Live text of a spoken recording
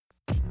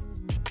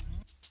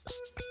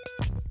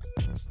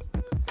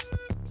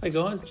Hey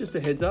guys, just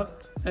a heads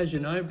up. As you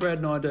know, Brad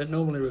and I don't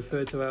normally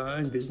refer to our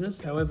own business.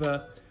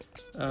 However,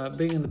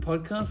 being in the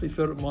podcast, we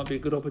felt it might be a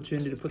good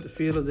opportunity to put the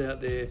feelers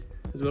out there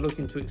as we're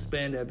looking to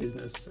expand our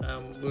business.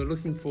 We're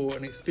looking for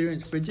an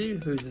experienced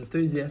fridgie who's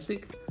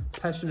enthusiastic,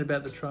 passionate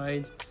about the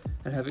trade,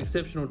 and have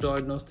exceptional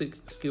diagnostic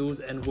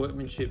skills and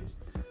workmanship.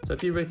 So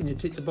if you reckon you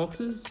tick the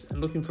boxes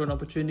and looking for an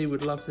opportunity,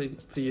 we'd love for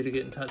you to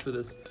get in touch with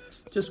us.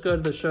 Just go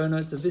to the show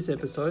notes of this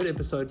episode,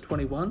 episode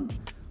 21,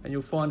 and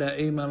you'll find our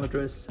email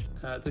address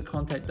to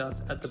contact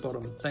us at the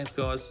bottom. Thanks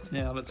guys.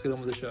 Now let's get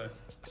on with the show.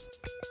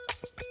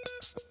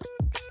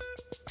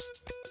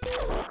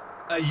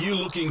 Are you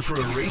looking for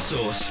a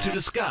resource to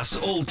discuss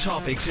all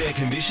topics air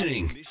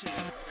conditioning?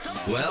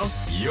 Well,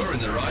 you're in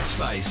the right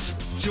space.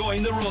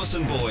 Join the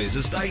Rawson boys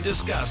as they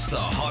discuss the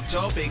hot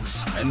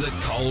topics and the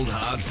cold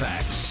hard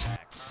facts.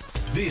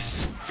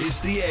 This is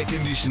the Air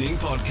Conditioning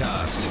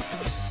Podcast.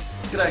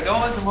 G'day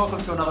guys, and welcome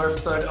to another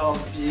episode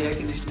of the Air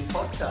Conditioning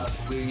Podcast.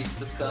 We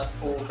discuss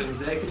all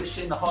things air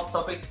conditioning, the hot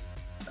topics,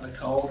 and the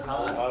cold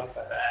hard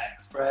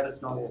facts. Brad,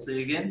 it's nice to see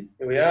you again.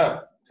 Here we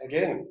are,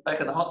 again. Back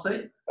in the hot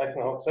seat? Back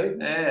in the hot seat.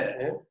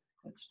 Yeah.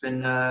 It's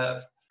been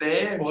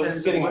fair. Well,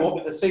 it's getting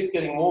warm, the seat's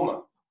getting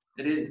warmer.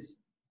 It is.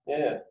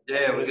 Yeah.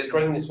 Yeah, we're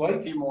spring this week.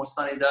 A few more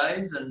sunny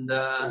days and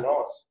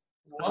nice.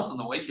 Nice on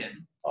the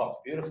weekend. Oh, it's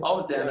beautiful. I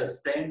was down at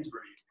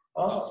Stansbury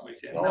last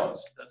weekend.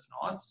 Nice. That's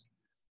nice.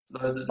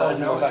 Those that I was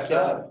don't in know, my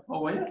backyard.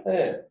 oh, were you?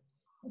 Yeah.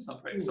 That's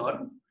not very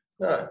exciting.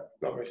 No,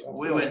 not very exciting.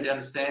 We went down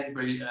to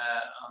Stansbury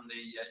on the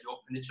York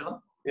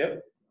Peninsula.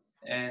 Yep.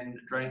 And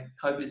drank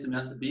copious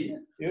amounts of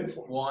beer,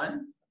 Beautiful.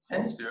 wine,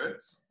 and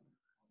spirits.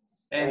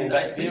 And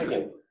back to beer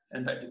again.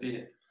 And back to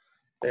beer.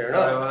 Fair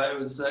enough. It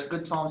was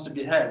good times to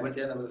be had. Went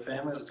down there with the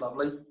family. It was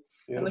lovely.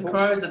 Beautiful. And the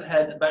Crows have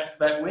had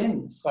back-to-back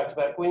wins.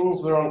 Back-to-back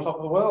wins. We're on top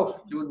of the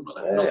world. You wouldn't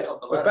not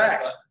top of the ladder. We're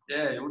back.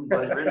 Yeah, you wouldn't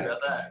bloody read about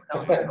that. That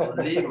was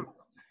unbelievable.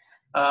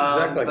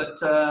 Exactly.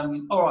 But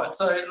all right.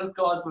 So look,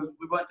 guys, we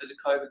won't do the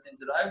COVID thing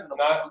today. We're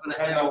going to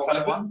handle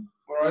that one.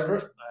 We're over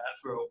it.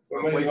 For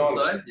a week or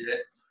so. Yeah.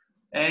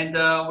 And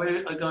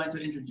we are going to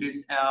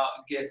introduce our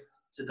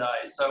guests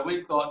today. So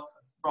we've got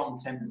from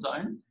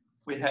Temperzone,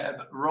 we have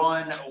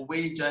Ryan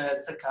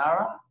Wijayasekera.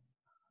 I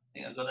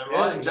think I got that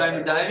right. And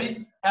Jamie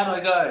Davies. How do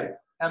I go?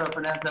 How do I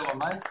pronounce that one,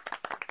 mate?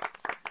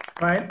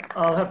 Mate,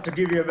 I'll have to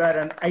give you about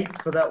an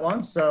 8 for that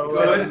one. So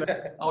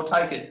I'll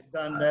take it.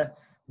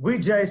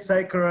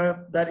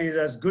 Wijayasekera, that is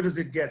as good as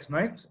it gets,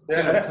 mate.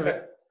 Yeah.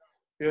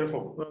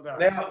 Beautiful. Well done.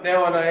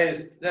 Now I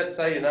know that's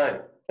say your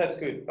name. That's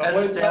good.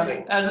 As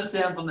it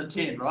sounds on the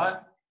tin, right?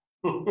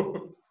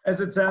 As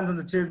it sounds on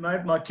the tin,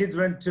 mate. My kids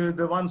went to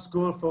the one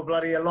school for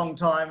bloody a long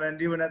time,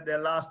 and even at their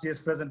last year's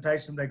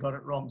presentation, they got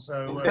it wrong.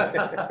 So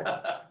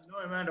no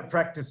amount of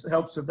practice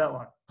helps with that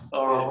one.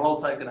 All right, well, I'll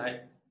take an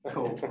 8.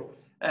 Cool.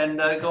 And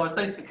guys,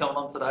 thanks for coming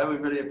on today. We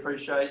really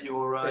appreciate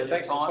your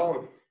thanks time.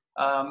 For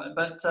time.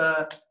 But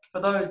for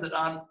those that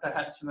aren't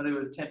perhaps familiar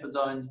with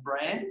Temperzone's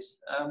brand,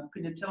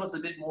 can you tell us a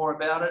bit more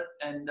about it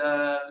and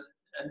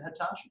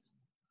Hitachi?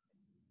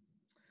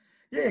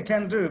 Yeah,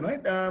 can do,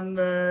 mate.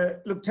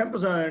 Look,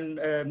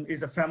 Temperzone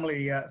is a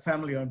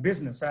family-owned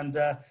business, and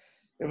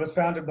it was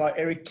founded by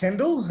Eric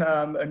Kendall,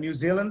 a New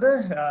Zealander,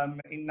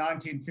 in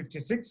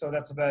 1956. So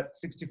that's about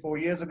 64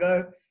 years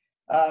ago,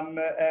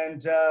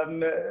 and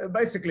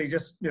basically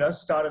just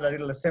started a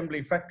little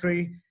assembly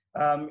factory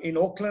in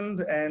Auckland,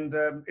 and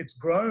it's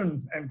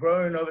grown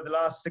over the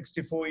last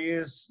 64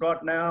 years.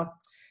 Right now,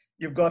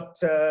 you've got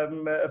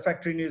a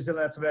factory in New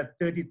Zealand that's about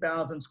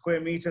 30,000 square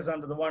meters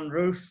under the one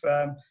roof.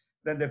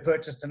 Then they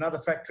purchased another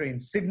factory in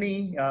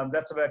Sydney.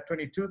 That's about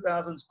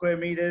 22,000 square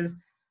meters,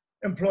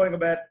 employing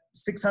about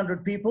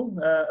 600 people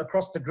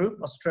across the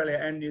group, Australia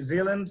and New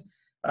Zealand.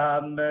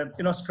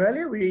 In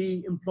Australia,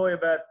 we employ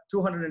about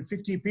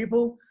 250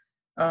 people.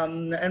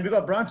 And we've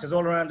got branches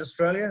all around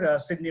Australia,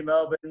 Sydney,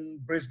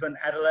 Melbourne, Brisbane,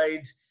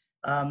 Adelaide.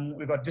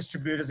 We've got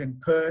distributors in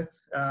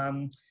Perth,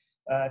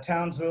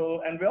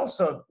 Townsville, and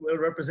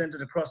we're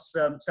represented across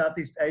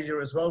Southeast Asia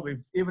as well.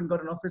 We've even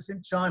got an office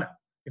in China,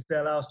 if they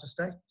allow us to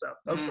stay. So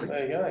hopefully.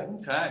 There you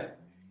go. Okay.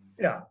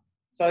 Yeah.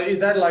 So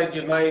is Adelaide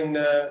your main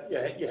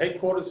your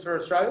headquarters for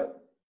Australia?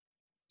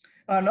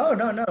 No.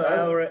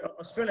 Our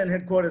Australian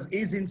headquarters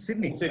is in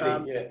Sydney. Sydney,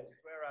 where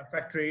our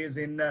factory is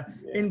in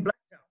Blacktown.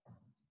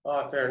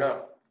 Oh, fair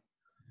enough.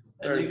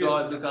 And you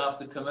guys look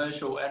after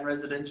commercial and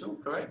residential,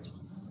 correct?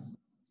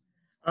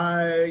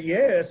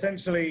 Yeah,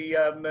 essentially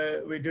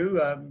we do.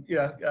 I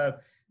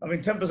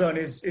mean, Temperzone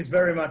is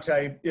very much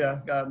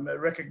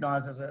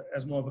recognised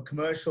as more of a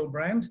commercial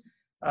brand,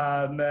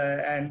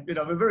 and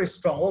we're very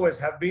strong. Always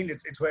have been.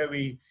 It's where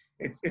we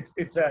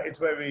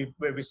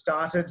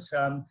started.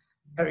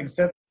 Having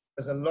said that,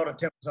 there's a lot of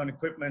Temperzone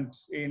equipment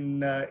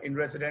in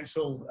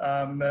residential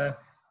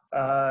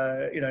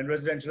in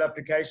residential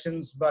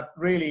applications, but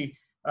really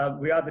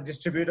we are the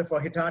distributor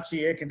for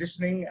Hitachi air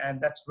conditioning, and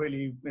that's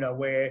really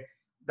where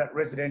that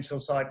residential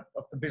side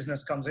of the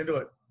business comes into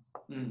it.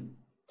 And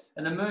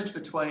the merge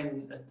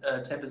between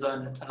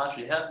Temperzone and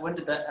Hitachi, when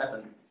did that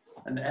happen?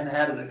 And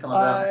how did it come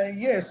about?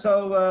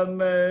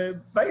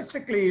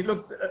 Basically,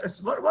 look,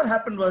 what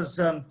happened was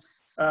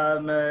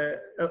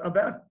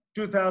about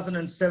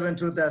 2007,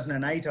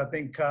 2008, I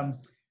think,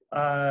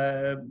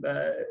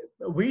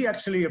 we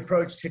actually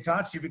approached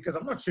Hitachi because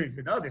I'm not sure if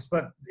you know this,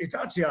 but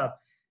Hitachi are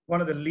one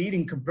of the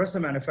leading compressor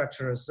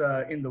manufacturers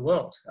in the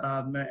world.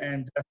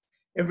 And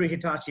every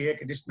Hitachi air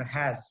conditioner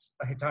has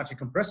a Hitachi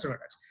compressor in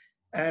it.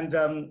 And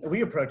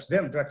we approached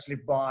them to actually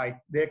buy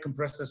their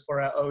compressors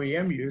for our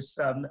OEM use,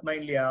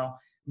 mainly our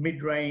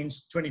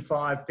mid-range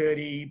 25,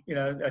 30,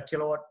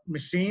 kilowatt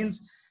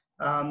machines.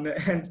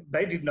 And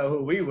they didn't know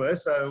who we were.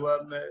 So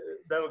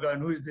they were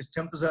going, who is this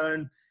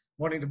Temperzone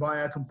wanting to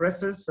buy our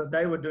compressors? So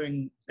they were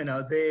doing,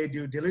 their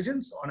due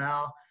diligence on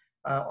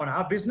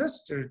our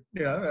business to,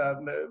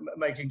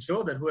 making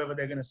sure that whoever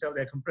they're going to sell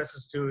their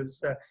compressors to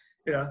is,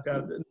 knows what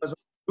they're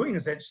doing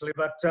essentially.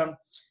 But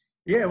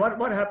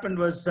what happened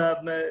was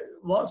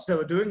whilst they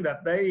were doing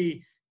that,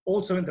 they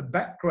also in the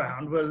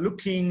background were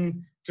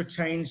looking to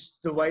change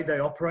the way they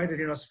operated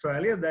in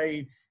Australia.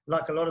 They,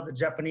 like a lot of the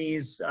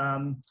Japanese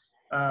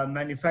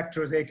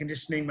manufacturers, air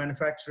conditioning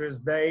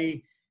manufacturers,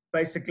 they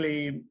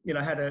basically,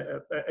 had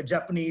a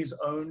Japanese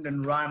owned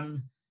and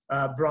run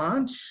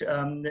branch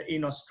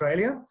in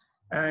Australia.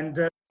 And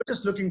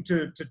just looking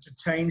to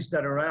change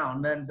that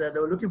around. And they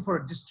were looking for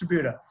a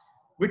distributor,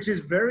 which is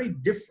very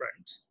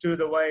different to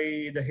the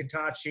way the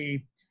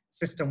Hitachi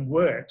system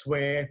worked,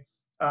 where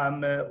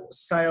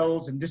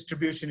sales and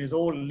distribution is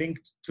all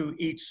linked to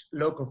each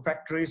local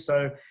factory.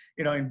 So,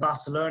 in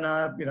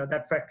Barcelona,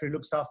 that factory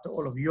looks after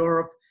all of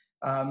Europe.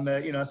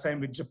 Same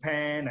with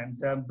Japan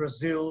and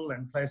Brazil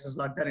and places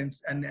like that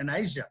in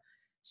Asia.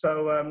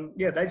 So,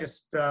 they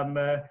just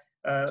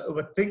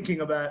were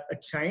thinking about a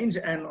change,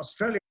 and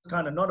Australia is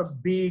kind of not a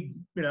big,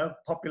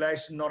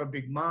 population, not a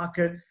big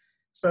market.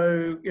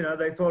 So,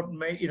 they thought,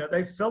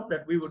 they felt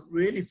that we would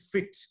really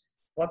fit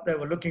what they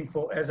were looking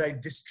for as a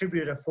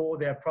distributor for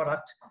their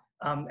product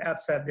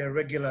outside their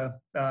regular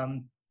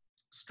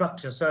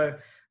structure. So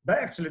they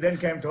actually then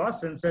came to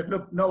us and said,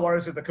 look, no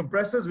worries with the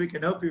compressors, we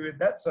can help you with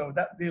that. So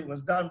that deal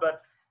was done.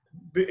 But,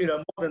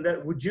 more than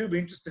that, would you be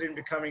interested in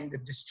becoming the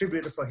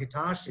distributor for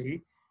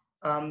Hitachi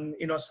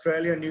in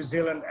Australia, New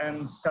Zealand,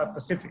 and South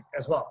Pacific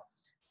as well?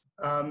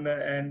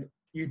 And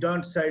you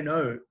don't say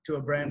no to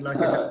a brand like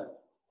Hitachi.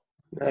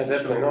 No,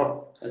 definitely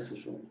not. That's for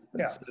sure.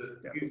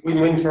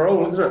 Win-win for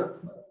all, isn't it?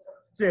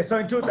 Yeah, so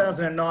in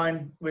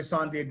 2009, we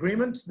signed the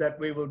agreement that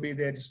we will be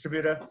their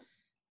distributor.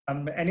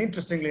 And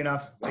interestingly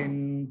enough,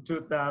 in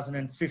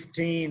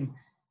 2015,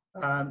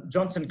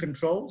 Johnson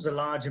Controls, a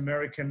large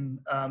American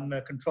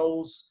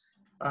controls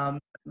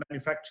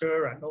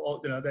manufacturer, and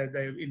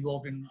they're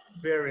involved in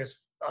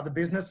various other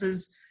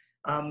businesses.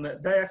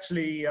 They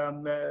actually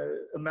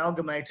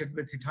amalgamated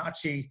with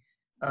Hitachi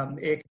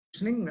air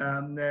conditioning,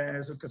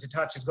 because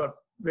Hitachi's got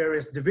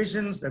various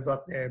divisions. They've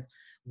got their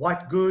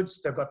white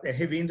goods, they've got their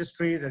heavy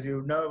industries, as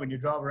you know, when you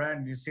drive around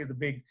and you see the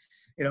big,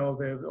 all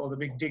the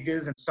big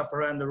diggers and stuff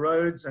around the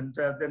roads, and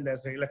then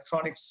there's the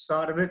electronics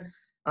side of it.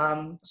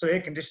 So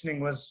air conditioning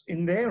was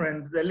in there,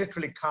 and they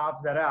literally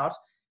carved that out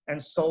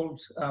and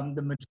sold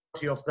the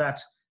majority of that,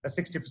 a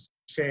 60%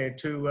 share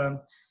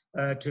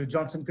to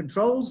Johnson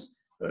Controls,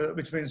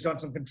 which means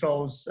Johnson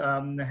Controls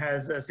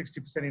has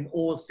 60% in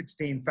all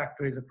 16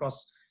 factories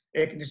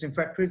air conditioning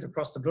factories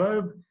across the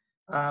globe.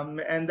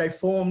 And they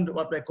formed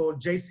what they call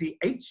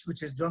JCH,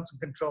 which is Johnson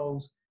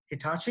Controls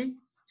Hitachi,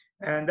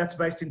 and that's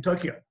based in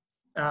Tokyo.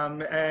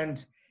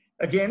 And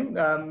again,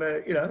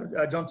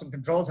 Johnson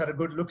Controls had a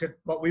good look at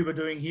what we were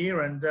doing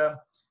here, and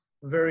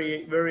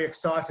very, very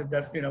excited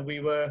that we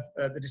were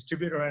the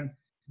distributor, and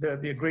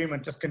the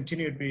agreement just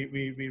continued.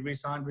 We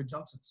re-signed with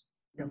Johnson's.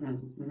 Yeah.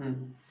 Mm-hmm,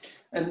 mm-hmm.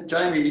 And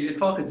Jamie,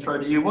 if I could throw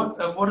to you, what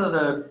are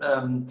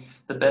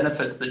the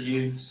benefits that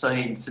you've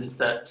seen since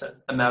that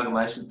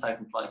amalgamation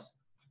taken place?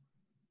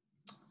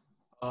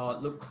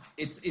 Look,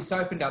 it's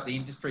opened up the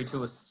industry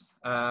to us.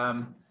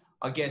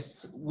 I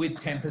guess with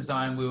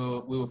Temperzone,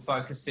 we were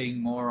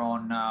focusing more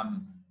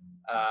on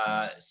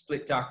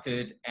split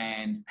ducted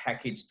and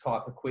packaged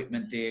type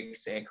equipment,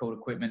 DX air-cooled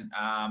equipment,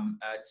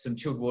 some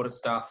chilled water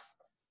stuff,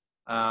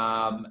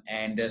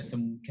 and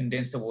some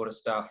condenser water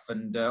stuff.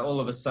 And all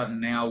of a sudden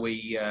now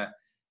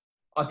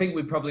I think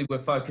we probably were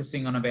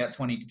focusing on about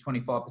 20 to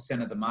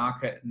 25% of the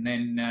market. And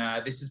then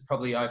this has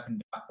probably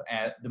opened up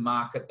the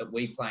market that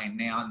we play in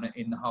now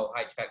in the whole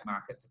HVAC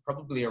market to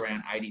probably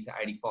around 80 to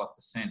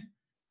 85%.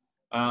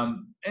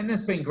 And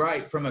that's been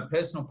great from a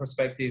personal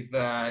perspective.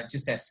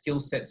 Just our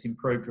skill sets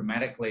improved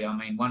dramatically. I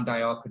mean, one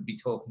day I could be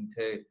talking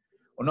to,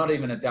 or not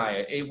even a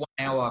day, 1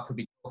 hour I could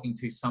be talking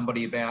to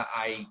somebody about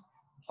a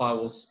high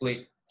wall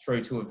split,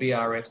 through to a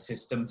VRF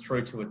system,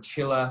 through to a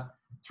chiller,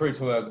 through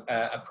to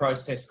a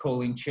process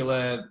cooling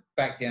chiller,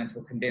 back down to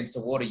a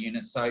condenser water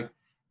unit. So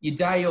your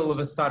day all of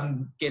a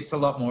sudden gets a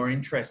lot more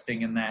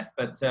interesting in that.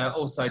 But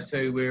also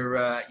too, we're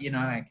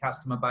our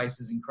customer base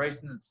has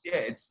increased, and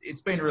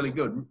it's been really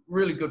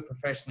good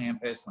professionally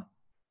and personally.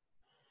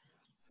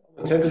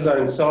 On the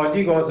Temperzone side,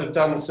 you guys have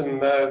done some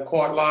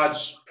quite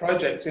large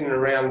projects in and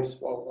around.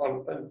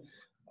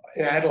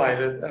 in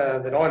Adelaide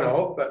that I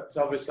know of, but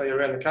obviously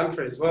around the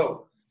country as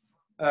well.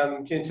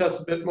 Can you tell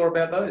us a bit more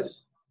about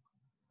those?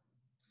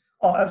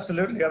 Oh,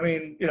 absolutely. I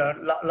mean,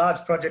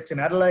 large projects in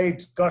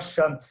Adelaide. Gosh,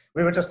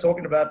 we were just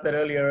talking about that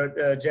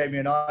earlier, Jamie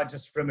and I,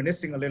 just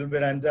reminiscing a little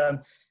bit. And,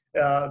 there's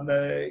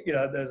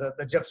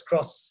the Jeps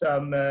Cross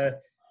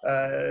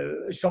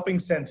shopping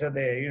centre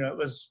there. It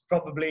was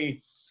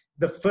probably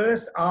the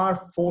first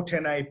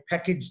R410A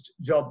packaged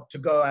job to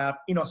go out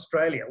in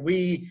Australia.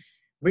 We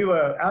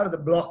were out of the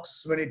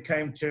blocks when it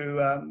came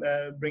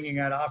to bringing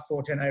out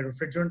R410A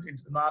refrigerant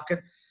into the market,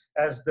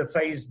 as the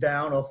phase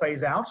down or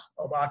phase out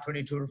of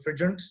R22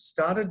 refrigerant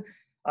started.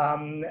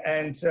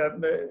 As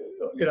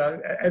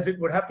it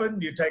would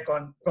happen, you take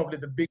on probably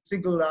the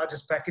single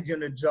largest package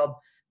unit job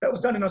that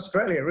was done in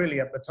Australia really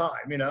at the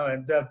time,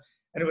 and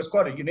it was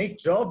quite a unique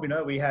job.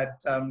 We had,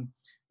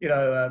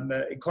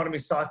 economy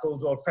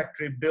cycles or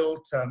factory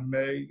built.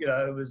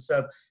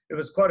 It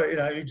was quite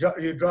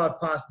you drive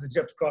past the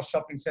Jeps Cross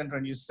shopping centre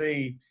and you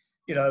see,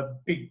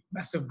 big,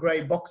 massive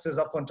grey boxes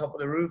up on top of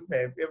the roof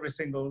there, every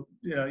single,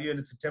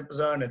 units of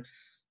Temperzone, and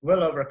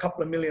well over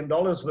 $2 million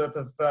worth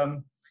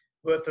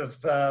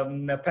of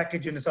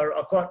package units. I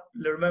quite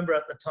remember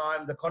at the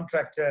time, the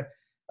contractor,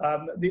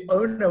 the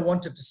owner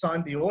wanted to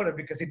sign the order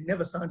because he'd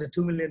never signed a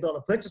 $2 million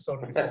purchase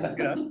order before,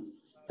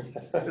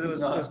 It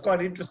was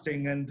quite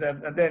interesting. And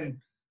then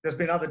there's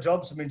been other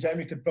jobs. I mean,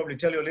 Jamie could probably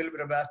tell you a little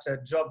bit about a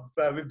job.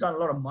 We've done a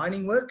lot of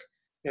mining work,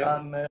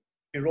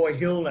 Roy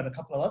Hill and a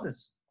couple of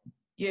others.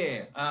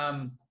 Yeah,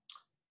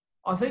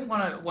 I think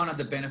one of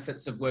the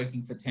benefits of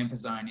working for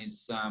Temperzone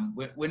is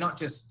we're not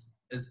just,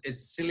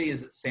 as silly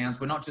as it sounds,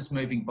 we're not just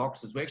moving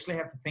boxes. We actually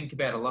have to think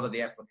about a lot of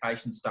the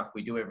application stuff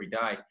we do every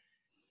day.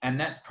 And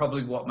that's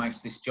probably what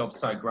makes this job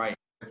so great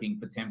working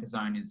for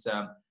Temperzone is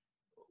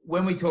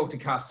when we talk to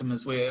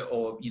customers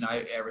or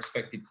our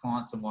respective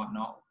clients and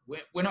whatnot,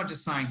 we're not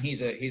just saying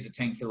here's a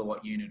 10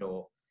 kilowatt unit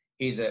or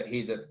here's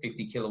a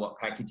 50 kilowatt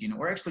package unit.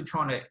 We're actually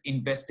trying to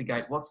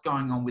investigate what's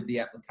going on with the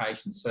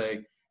application. So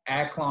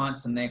our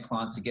clients and their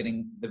clients are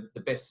getting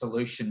the best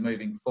solution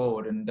moving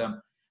forward. And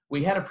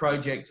we had a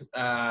project,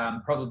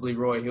 probably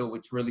Roy Hill,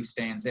 which really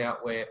stands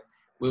out, where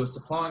we were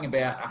supplying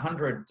about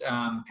 100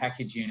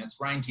 package units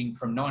ranging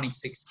from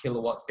 96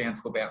 kilowatts down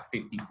to about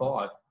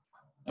 55.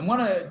 And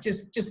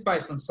just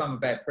based on some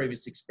of our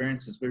previous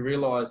experiences, we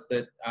realised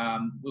that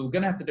we were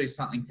going to have to do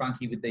something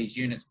funky with these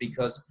units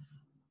because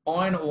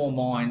iron ore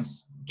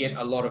mines get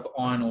a lot of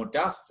iron ore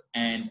dust,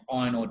 and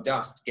iron ore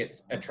dust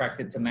gets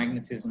attracted to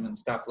magnetism and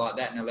stuff like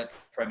that and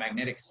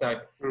electromagnetics. So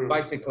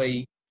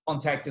basically,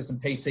 contactors and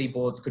PC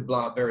boards could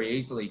blow up very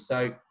easily.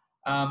 So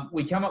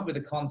we come up with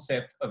a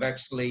concept of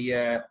actually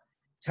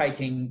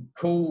taking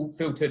cool,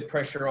 filtered,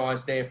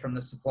 pressurised air from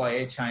the supply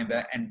air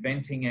chamber and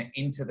venting it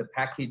into the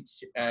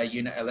package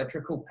unit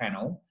electrical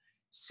panel,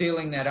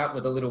 sealing that up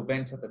with a little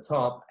vent at the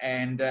top,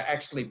 and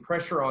actually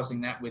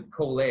pressurising that with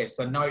cool air,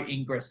 so no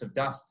ingress of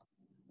dust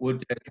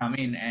would come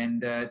in.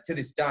 And to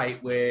this date,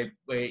 we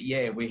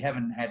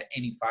haven't had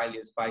any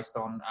failures based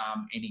on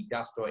any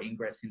dust or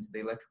ingress into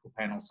the electrical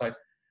panel. So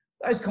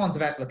those kinds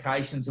of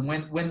applications, and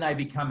when they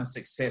become a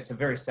success, are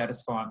very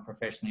satisfying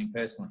professionally and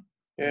personally.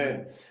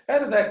 Yeah. How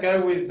did that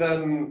go with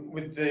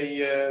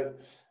the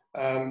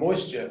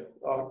moisture?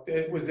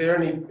 Was there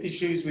any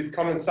issues with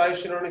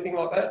condensation or anything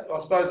like that? I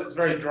suppose it's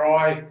very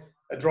dry,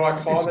 a dry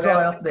climate. It's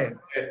dry up there.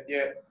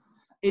 Yeah.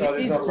 It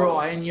is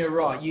dry, and you're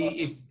right.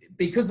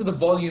 Because of the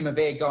volume of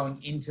air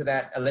going into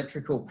that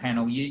electrical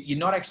panel, you're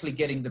not actually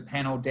getting the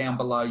panel down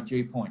below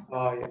dew point.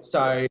 Oh, yeah.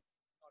 So it's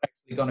not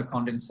actually going to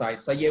condensate.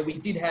 So yeah, we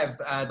did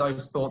have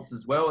those thoughts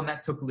as well, and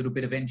that took a little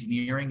bit of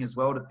engineering as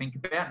well to think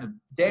about. And a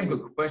damn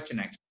good question,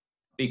 actually,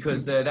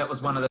 because that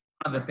was one of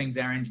the things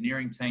our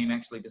engineering team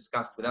actually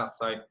discussed with us.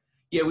 So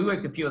yeah, we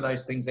worked a few of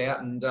those things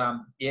out, and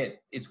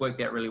it's worked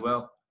out really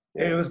well.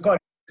 Yeah, it was quite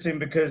interesting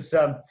because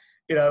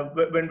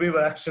when we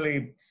were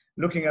actually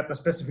looking at the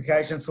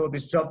specifications for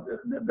this job,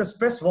 the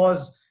spec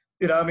was,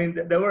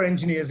 there were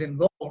engineers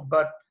involved,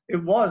 but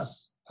it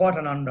was quite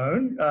an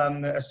unknown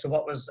as to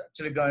what was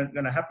actually going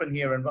to happen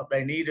here and what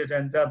they needed.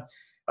 And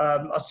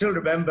I still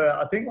remember,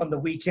 I think on the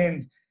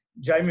weekend,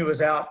 Jamie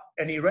was out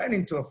and he ran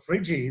into a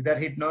Friggy that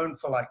he'd known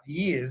for like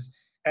years.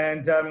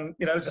 And,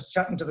 just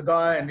chatting to the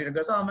guy, and he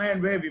goes, "Oh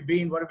man, where have you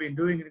been? What have you been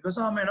doing?" And he goes,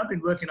 "Oh man, I've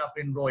been working up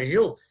in Roy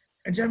Hill."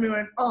 And Jamie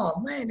went, "Oh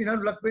man,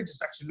 we're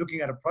just actually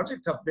looking at a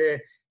project up there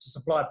to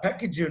supply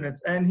package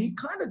units." And he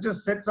kind of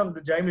just said something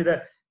to Jamie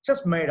that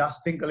just made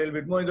us think a little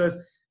bit more. He goes,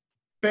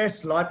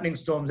 "Best lightning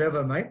storms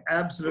ever, mate.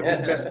 Absolutely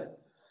best."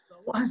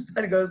 Why is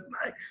that? He goes,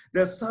 "Mate,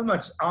 there's so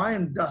much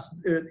iron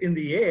dust in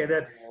the air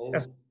that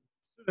as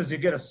soon as you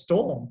get a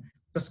storm,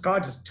 the sky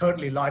just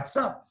totally lights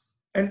up."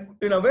 And,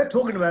 we're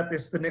talking about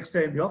this the next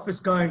day in the office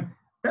going,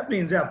 that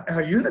means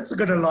our units are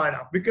going to light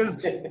up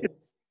because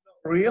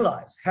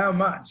realize how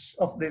much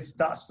of this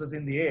dust was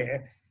in the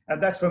air.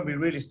 And that's when we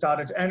really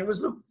started. And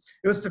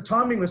the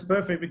timing was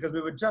perfect because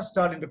we were just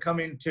starting to come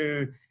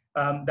into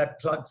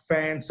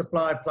that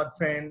supply plug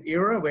fan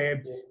era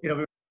where, we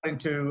were starting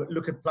to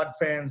look at plug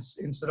fans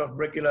instead of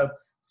regular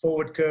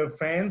forward curve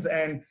fans.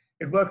 And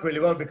it worked really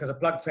well because a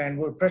plug fan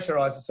will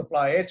pressurize the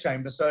supply air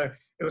chamber. So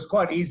it was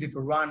quite easy to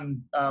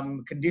run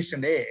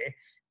conditioned air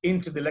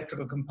into the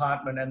electrical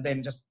compartment, and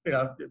then just,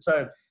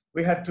 so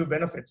we had two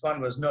benefits. One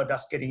was no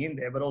dust getting in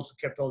there, but also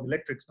kept all the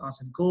electrics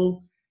nice and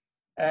cool.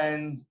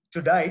 And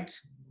to date,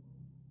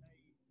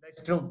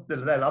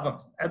 they love them,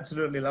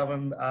 absolutely love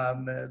them.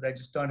 They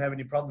just don't have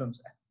any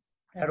problems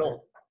at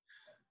all.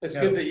 It's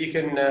good that you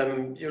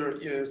can,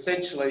 you're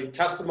essentially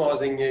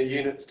customising your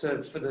units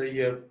for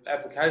the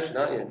application,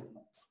 aren't you?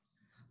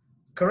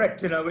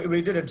 Correct.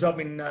 We did a job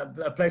in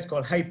a place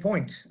called Hay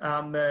Point,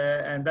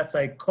 and that's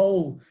a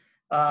coal,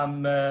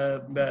 sorry,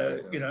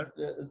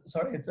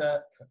 it's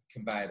a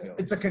conveyor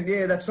belt.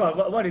 Yeah, that's right.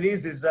 What it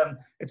is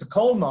it's a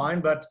coal mine,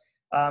 but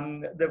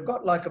they've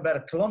got like about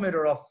a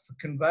kilometre of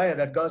conveyor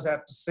that goes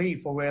out to sea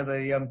for where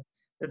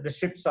the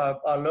ships are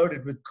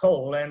loaded with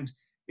coal. And,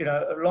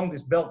 along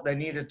this belt, they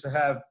needed to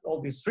have all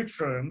these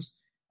switch rooms.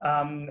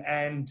 So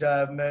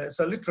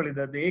literally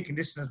the air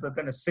conditioners were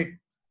going to sit,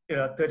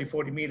 30,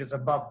 40 meters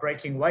above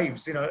breaking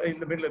waves, in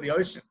the middle of the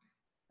ocean.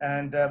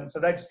 And so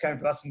they just came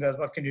to us and goes,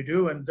 what can you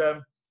do? And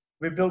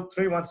we built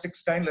 316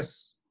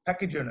 stainless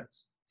package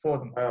units for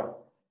them.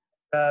 Wow.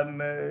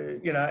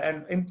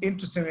 And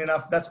interestingly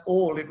enough, that's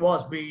all it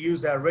was. We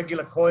used our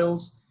regular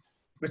coils,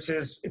 which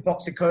is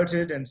epoxy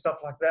coated and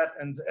stuff like that.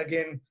 And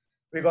again,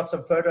 we got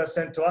some photos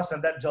sent to us,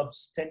 and that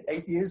job's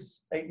 8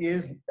 years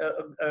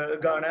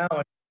ago now.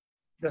 And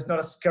there's not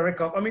a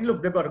skerrick of. I mean,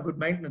 look, they've got a good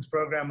maintenance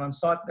program on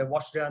site. They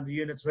wash down the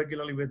units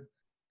regularly with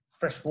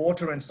fresh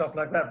water and stuff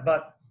like that.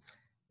 But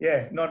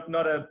yeah, not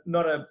a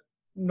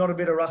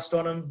bit of rust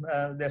on them.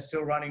 They're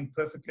still running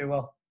perfectly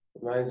well.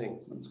 Amazing.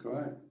 That's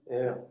great.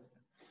 Yeah.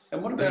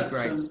 And what about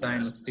great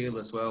stainless steel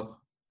as well?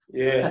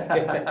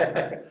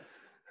 Yeah.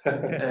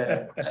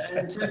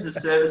 In terms of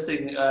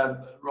servicing,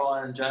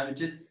 Ryan and Jamie,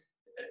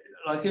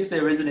 if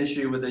there is an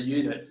issue with a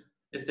unit,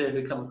 if they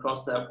ever come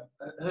across that,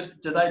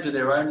 do they do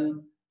their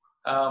own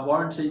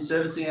warranty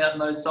servicing out in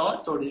those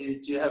sites, or do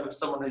you have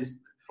someone who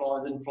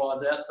flies in,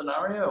 flies out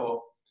scenario?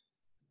 Or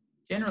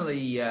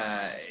generally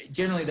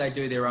they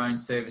do their own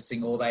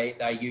servicing, or they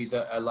use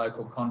a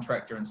local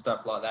contractor and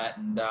stuff like that.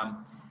 And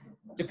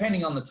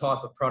depending on the type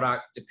of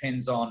product,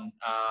 depends on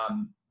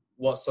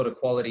what sort of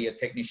quality a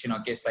technician, I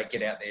guess, they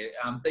get out there.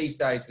 These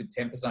days with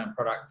Temperzone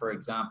product, for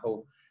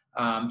example,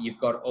 you've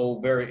got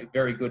all very,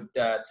 very good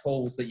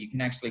tools that you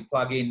can actually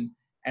plug in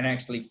and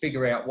actually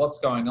figure out what's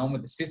going on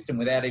with the system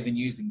without even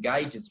using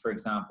gauges, for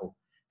example.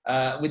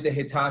 With the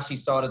Hitachi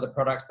side of the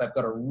products, they've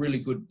got a really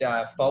good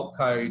fault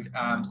code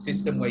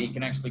system where you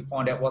can actually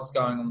find out what's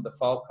going on with the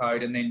fault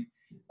code, and then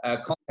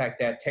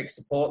contact our tech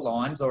support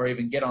lines, or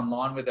even get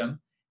online with them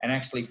and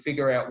actually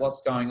figure out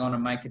what's going on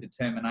and make a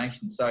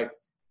determination. So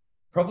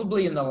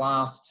probably in the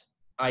last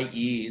 8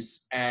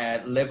 years,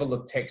 level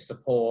of tech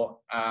support,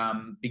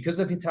 because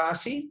of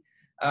Hitachi,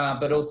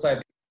 but also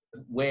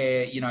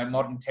where,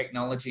 modern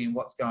technology and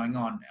what's going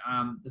on,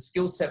 the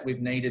skill set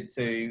we've needed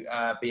to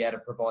be able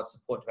to provide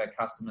support to our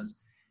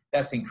customers,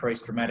 that's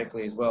increased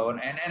dramatically as well.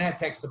 And our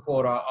tech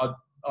support,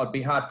 I'd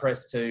be hard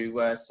pressed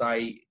to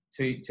say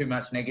too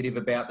much negative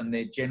about them.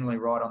 They're generally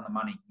right on the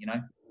money,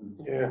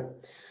 Yeah.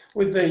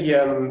 With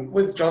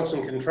with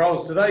Johnson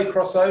Controls, do they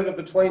cross over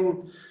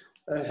between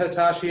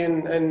Hitachi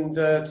and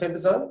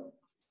Temperzone?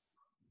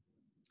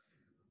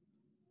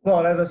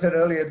 Well, as I said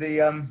earlier,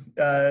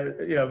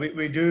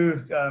 we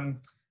do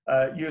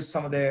use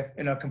some of their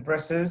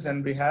compressors,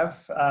 and we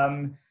have,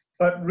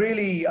 but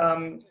really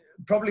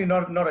probably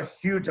not a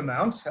huge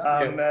amount.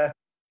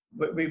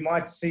 We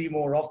might see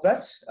more of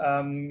that,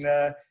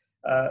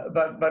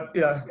 but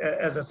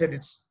as I said,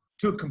 it's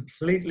two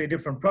completely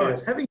different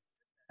products. Yeah.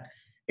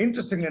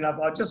 Interestingly enough,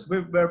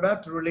 we're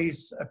about to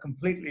release a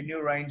completely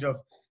new range of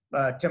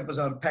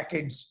Temperzone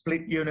package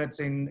split units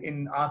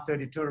in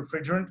R32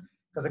 refrigerant.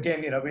 Because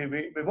again,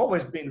 we've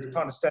always been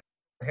trying to stay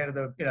ahead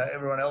of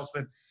everyone else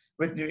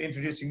with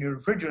introducing new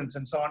refrigerants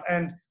and so on.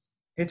 And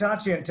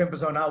Hitachi and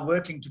Temperzone are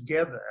working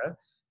together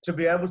to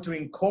be able to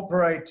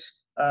incorporate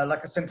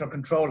like a central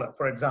controller,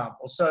 for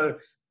example. So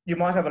you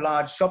might have a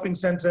large shopping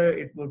center.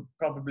 It will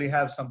probably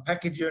have some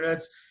package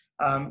units.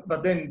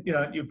 But then,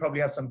 you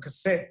probably have some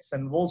cassettes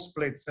and wall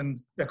splits, and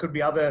there could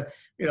be other,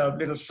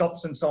 little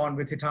shops and so on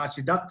with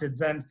Hitachi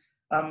ducteds. And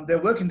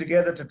they're working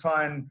together to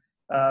try and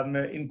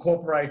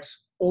incorporate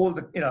all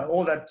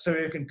that, so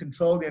you can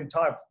control the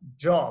entire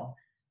job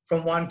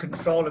from one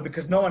controller,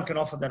 because no one can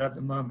offer that at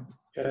the moment.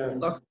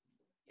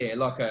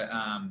 Like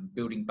a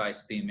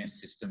building-based BMS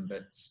system,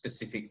 but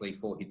specifically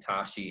for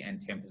Hitachi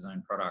and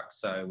Temperzone products.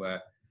 So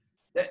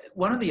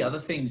one of the other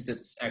things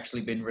that's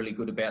actually been really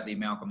good about the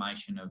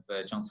amalgamation of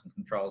Johnson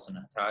Controls and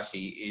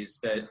Hitachi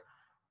is that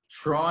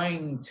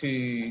trying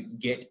to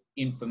get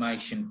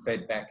information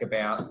fed back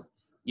about,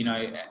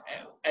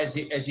 as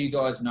you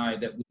guys know,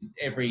 that with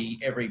every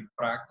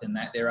product and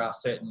that there are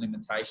certain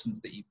limitations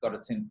that you've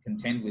got to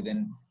contend with,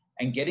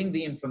 and getting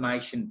the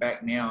information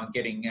back now and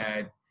getting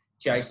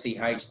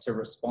JCH to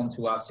respond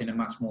to us in a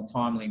much more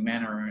timely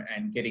manner,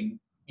 and getting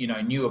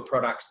newer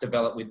products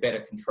developed with better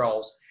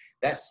controls,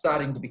 that's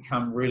starting to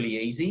become really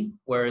easy,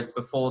 whereas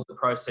before the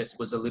process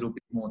was a little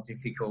bit more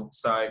difficult.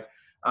 So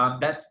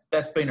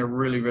that's been a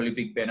really, really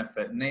big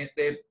benefit. And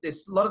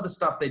there's a lot of the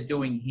stuff they're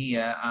doing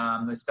here,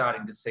 they're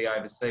starting to see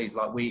overseas.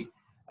 Like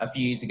a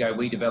few years ago,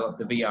 we developed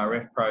a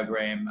VRF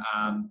program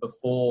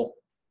before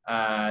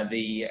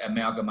the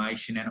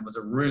amalgamation, and it was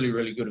a really,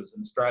 really good, it was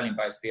an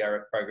Australian-based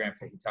VRF program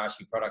for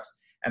Hitachi products.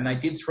 And they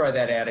did throw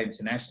that out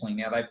internationally.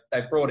 Now,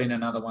 they've brought in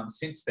another one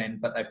since then,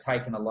 but they've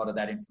taken a lot of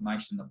that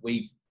information that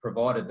we've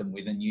provided them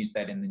with and used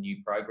that in the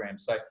new program.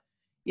 So,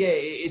 yeah,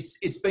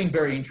 it's been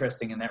very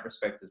interesting in that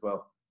respect as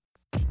well.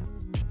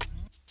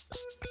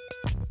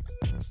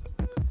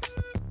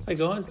 Hey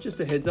guys, just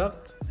a heads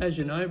up. As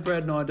you know,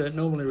 Brad and I don't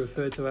normally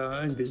refer to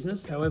our own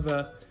business.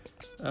 However,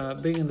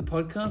 being in the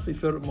podcast, we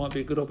felt it might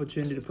be a good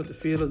opportunity to put the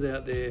feelers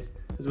out there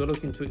as we're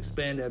looking to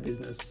expand our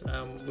business.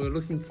 We're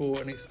looking for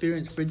an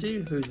experienced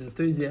fridgie who's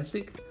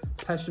enthusiastic,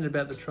 passionate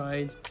about the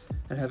trade,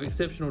 and have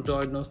exceptional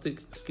diagnostic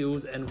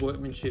skills and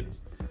workmanship.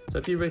 So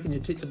if you reckon you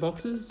tick the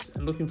boxes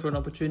and looking for an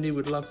opportunity,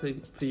 we'd love for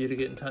you to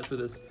get in touch with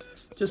us.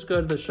 Just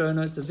go to the show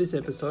notes of this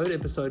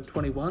episode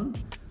 21,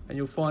 and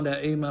you'll find our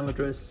email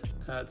address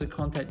to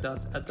contact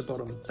us at the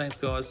bottom. Thanks,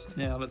 guys.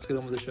 Now let's get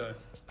on with the show.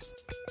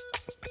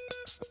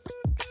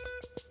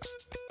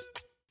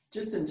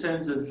 Just in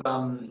terms of,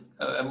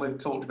 and we've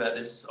talked about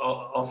this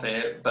off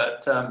air,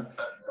 but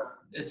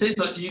it seems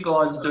like you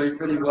guys are doing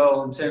really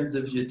well in terms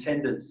of your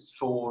tenders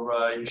for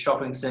your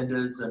shopping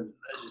centres and,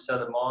 as you say,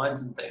 the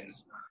mines and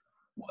things.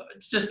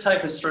 Just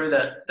take us through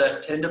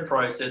that tender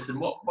process, and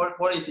what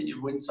do you think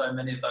you win so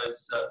many of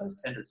those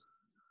tenders?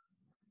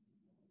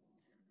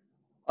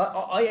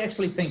 I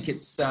actually think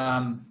it's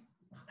a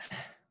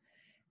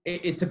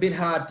bit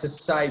hard to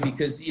say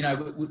because,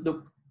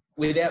 look,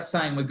 without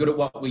saying we're good at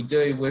what we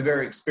do, we're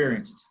very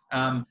experienced.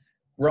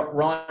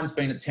 Ryan's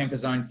been at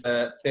Temperzone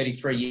for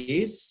 33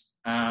 years.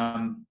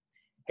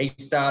 He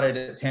started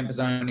at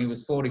Temperzone when he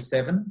was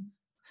 47.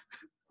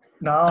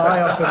 No,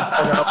 I often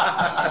say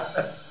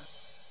that.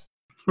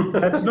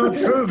 That's not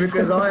true,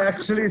 because I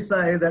actually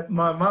say that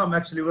my mum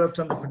actually worked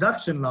on the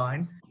production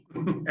line,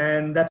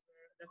 and that's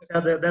how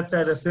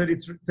the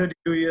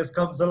 32 years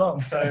comes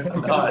along. So,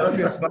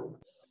 Nice.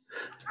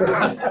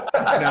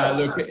 No,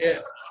 look,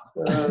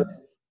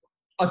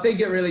 I think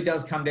it really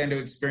does come down to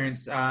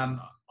experience. I'm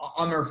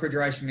a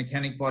refrigeration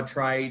mechanic by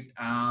trade.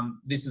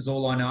 This is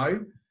all I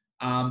know.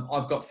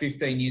 I've got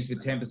 15 years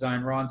with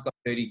Temperzone. Ryan's got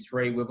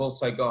 33. We've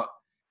also got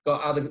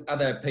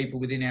other people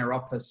within our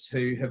office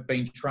who have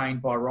been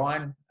trained by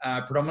Ryan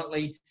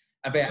predominantly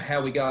about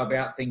how we go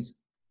about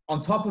things. On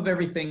top of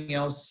everything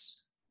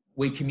else,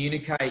 we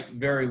communicate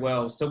very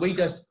well. So we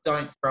just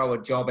don't throw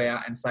a job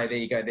out and say, there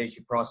you go, there's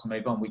your price and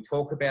move on. We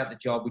talk about the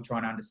job. We try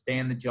and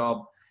understand the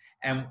job,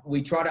 and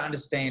we try to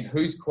understand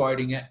who's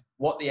quoting it,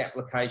 what the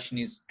application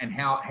is, and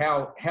how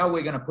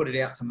we're going to put it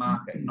out to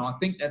market. And I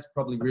think that's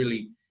probably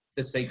really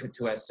the secret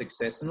to our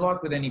success. And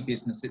like with any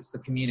business, it's the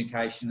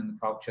communication and the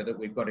culture that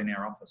we've got in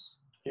our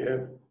office.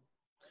 Yeah.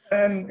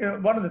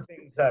 And one of the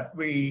things that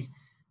we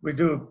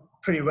do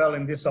pretty well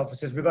in this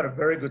office is we've got a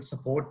very good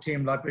support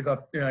team. Like we've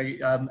got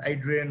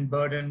Adrian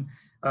Burden,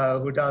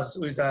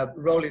 whose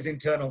role is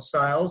internal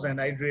sales, and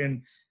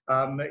Adrian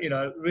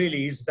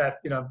really is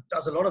that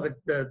does a lot of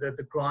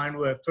the grind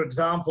work. For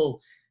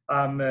example,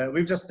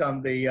 we've just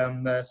done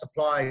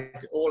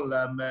supplied all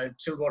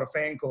chilled water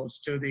fan coils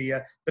to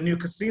the new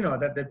casino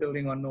that they're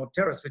building on North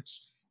Terrace,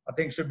 which I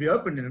think should be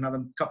opened in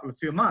another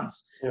few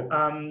months.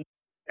 Yeah.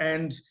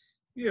 And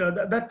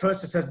that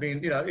process has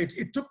been,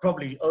 it took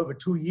probably over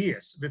 2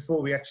 years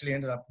before we actually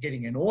ended up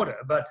getting an order.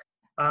 But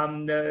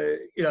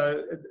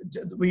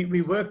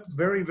we worked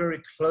very, very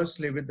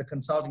closely with the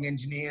consulting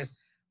engineers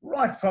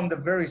right from the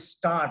very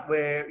start,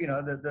 where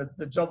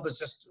the job was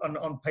just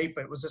on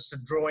paper. It was just a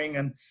drawing,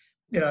 and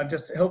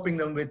just helping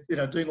them with,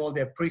 doing all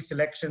their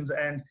pre-selections.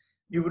 And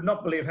you would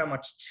not believe how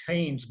much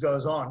change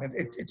goes on.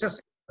 It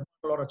just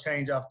a lot of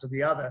change after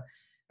the other.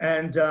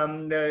 And,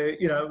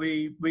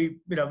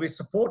 we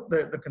support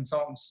the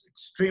consultants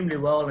extremely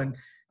well. And,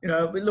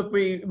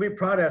 we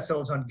pride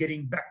ourselves on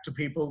getting back to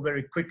people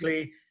very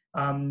quickly,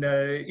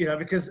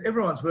 because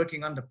everyone's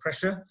working under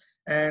pressure.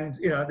 And,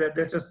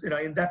 they're just,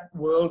 in that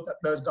world that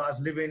those guys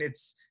live in,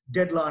 it's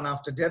deadline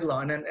after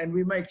deadline. And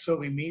we make sure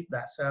we meet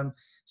that.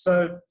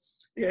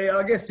 Yeah,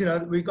 I guess,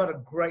 we got a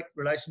great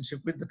relationship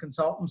with the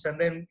consultants. And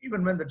then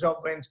even when the job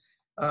went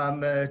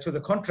to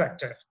the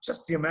contractor,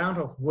 just the amount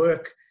of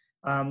work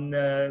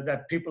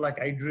that people like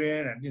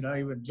Adrian and,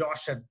 even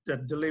Josh at the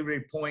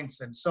delivery points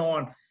and so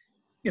on,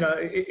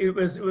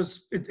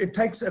 it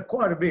takes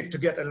quite a bit to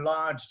get a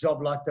large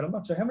job like that. I'm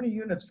not sure how many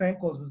units fan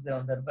calls was there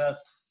on that, about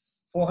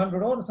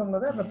 400 or something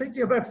like that. I think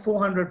about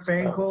 400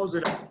 fan calls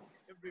in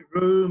every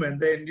room, and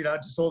then,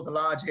 just all the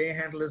large air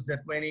handlers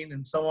that went in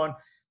and so on.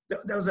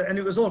 And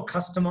it was all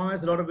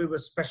customized. A lot of it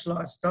was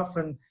specialized stuff,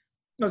 and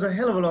there was a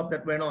hell of a lot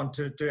that went on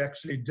to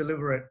actually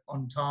deliver it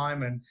on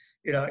time, and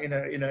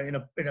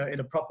in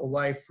a proper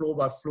way, floor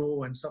by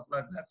floor and stuff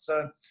like that.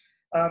 So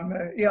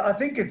I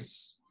think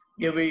it's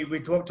we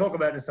talk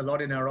about this a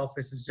lot in our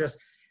office. It's just,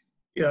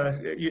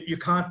 you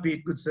can't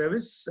beat good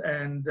service,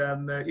 and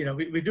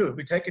we do it.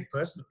 We take it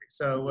personally.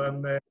 So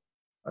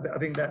I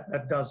think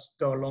that does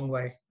go a long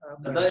way.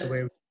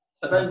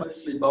 Are they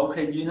mostly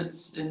bulkhead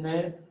units in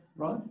there,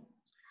 right?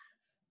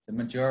 The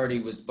majority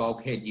was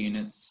bulkhead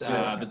units,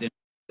 but then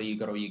you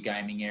got all your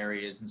gaming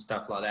areas and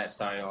stuff like that.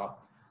 So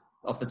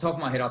off the top of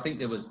my head, I think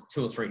there was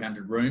 200 or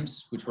 300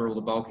 rooms, which were all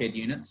the bulkhead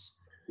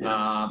units.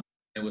 Yeah.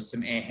 There was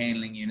some air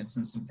handling units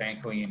and some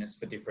fan coil units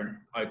for different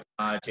open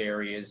large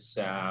areas,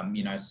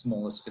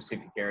 smaller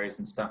specific areas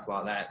and stuff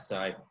like that.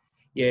 So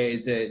yeah,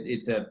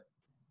 it's a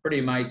pretty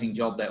amazing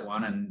job, that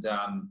one. And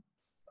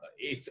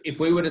if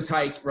we were to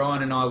take,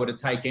 Ryan and I were to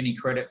take any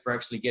credit for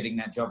actually getting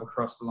that job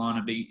across the line,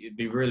 it'd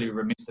be really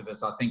remiss of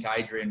us. I think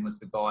Adrian was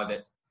the guy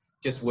that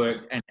just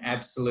worked and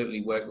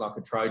absolutely worked like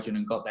a Trojan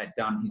and got that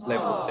done. His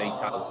level of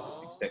detail is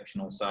just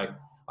exceptional. So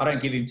I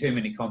don't give him too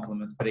many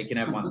compliments, but he can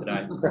have one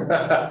today.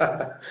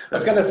 I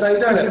was going to say, you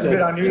don't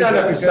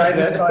have to say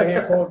that. Guy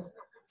here called...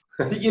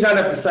 You don't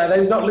have to say that.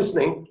 He's not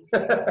listening.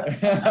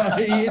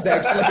 He is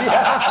actually.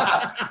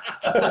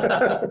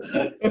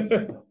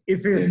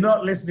 If he's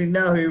not listening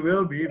now, he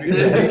will be. But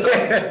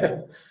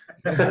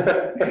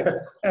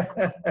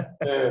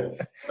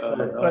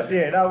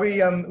yeah, no,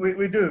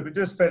 we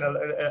do spend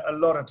a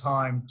lot of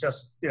time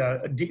just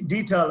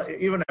detail,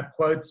 even our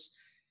quotes.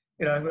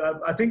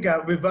 I think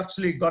we've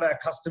actually got our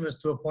customers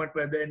to a point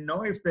where they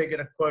know if they get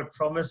a quote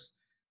from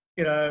us,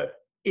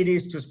 it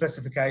is to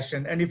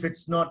specification. And if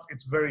it's not,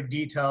 it's very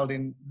detailed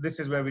in this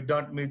is where we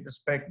don't meet the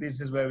spec, this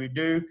is where we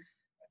do.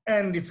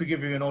 And if we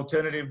give you an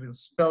alternative, we'll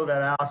spell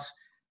that out.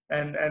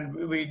 And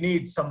we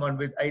need someone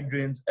with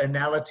Adrian's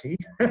anality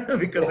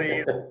because he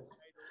is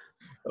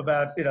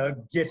about,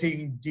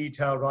 getting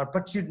detail right.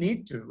 But you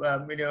need to,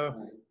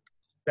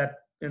 that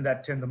in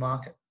that tender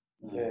market.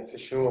 Yeah, for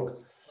sure.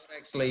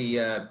 Actually,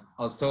 I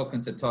was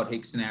talking to Todd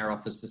Hicks in our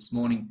office this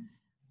morning,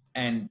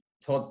 and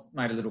Todd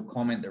made a little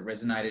comment that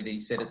resonated. He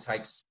said it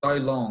takes so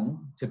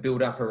long to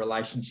build up a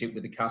relationship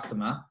with the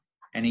customer,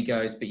 and he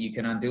goes, but you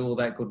can undo all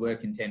that good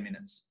work in 10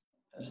 minutes.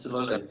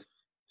 Absolutely. So,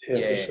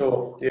 for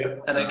sure. Yeah.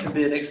 And it can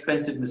be an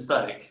expensive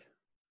mistake.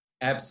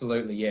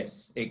 Absolutely,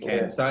 yes, it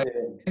can. So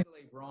we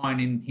leave Ryan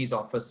in his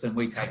office and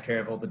we take care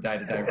of all the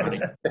day-to-day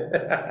running.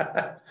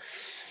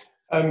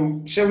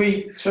 Shall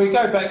we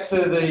go back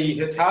to the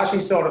Hitachi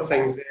side of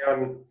things now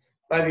and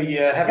maybe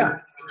have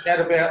a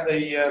chat about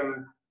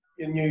the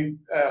new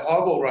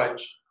highball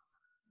range?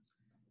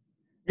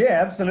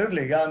 Yeah,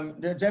 absolutely.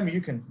 Jamie,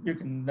 you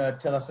can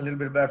tell us a little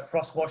bit about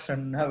frost wash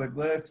and how it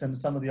works and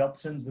some of the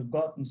options we've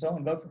got and so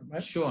on. Go for it,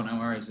 mate. Sure, no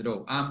worries at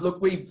all. Look,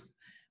 we've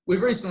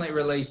recently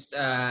released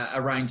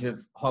a range of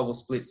highball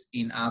splits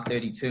in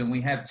R32, and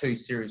we have two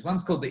series.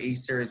 One's called the E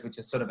series, which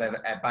is sort of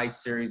our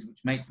base series, which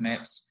meets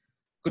MEPS.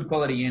 Good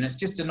quality units,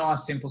 just a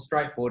nice, simple,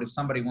 straightforward. If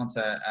somebody wants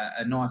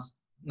a nice,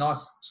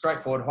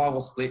 straightforward highball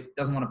split,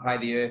 doesn't want to pay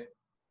the earth,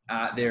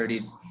 there it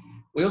is.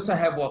 We also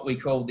have what we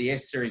call the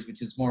S series,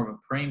 which is more of a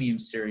premium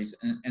series.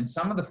 And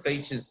some of the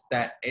features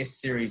that S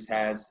series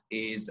has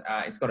is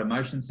it's got a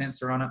motion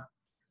sensor on it.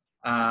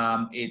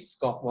 It's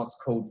got what's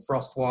called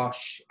frost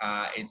wash.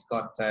 It's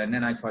got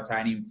nano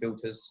titanium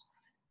filters.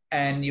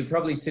 And you're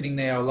probably sitting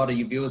there, a lot of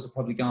your viewers are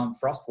probably going,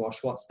 frost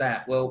wash, what's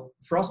that? Well,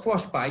 frost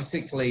wash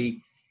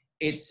basically,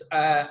 it's,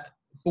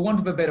 for want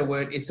of a better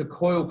word, it's a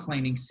coil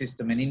cleaning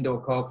system, an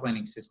indoor coil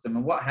cleaning system.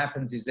 And what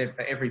happens is that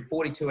for every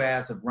 42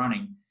 hours of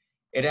running,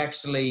 it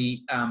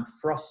actually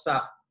frosts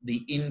up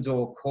the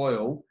indoor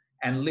coil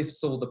and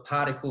lifts all the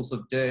particles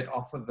of dirt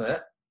off of it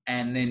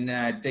and then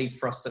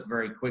defrosts it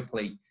very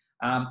quickly.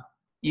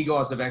 You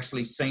guys have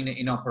actually seen it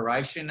in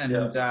operation, and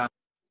when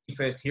you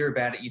first hear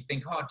about it, you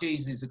think, oh,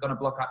 geez, is it going to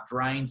block up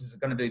drains? Is it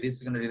going to do this?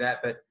 Is it going to do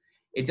that? But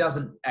it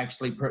doesn't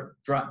actually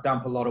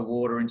dump a lot of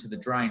water into the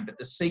drain. But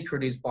the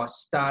secret is by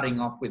starting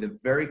off with a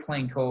very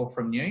clean coil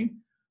from new,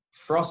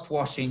 frost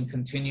washing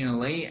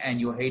continually, and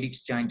your heat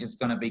exchange is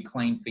going to be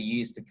clean for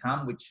years to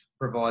come, which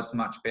provides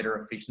much better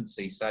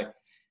efficiency. So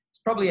it's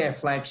probably our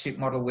flagship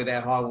model with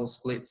our highwall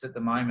splits at the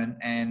moment.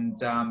 And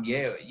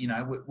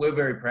we're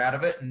very proud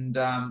of it, and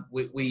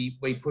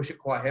we push it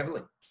quite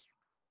heavily.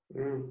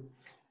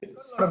 A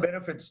lot of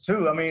benefits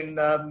too. I mean,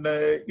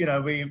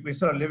 we're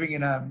sort of living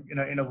in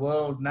a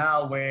world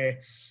now where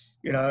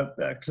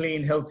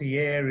clean, healthy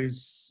air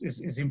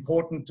is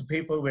important to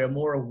people. We're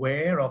more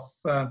aware of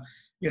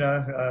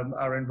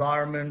our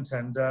environment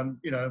and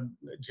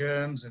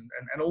germs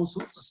and all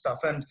sorts of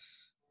stuff. And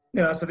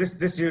so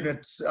this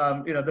unit,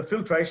 the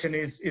filtration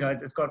is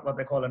it's got what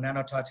they call a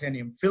nano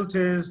titanium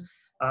filters.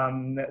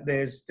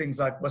 There's things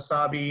like a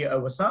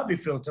wasabi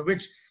filter,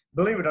 which,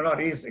 believe it or not,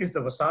 is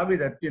the wasabi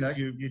that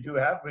you do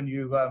have when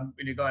you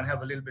go and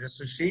have a little bit of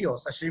sushi or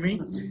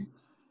sashimi.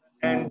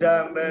 And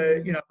but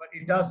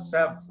it does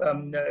have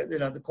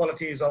the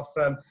qualities of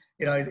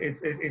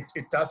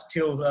it does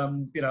kill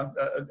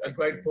a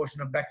great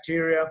portion of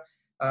bacteria.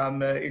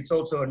 It's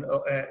also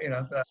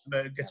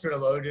gets rid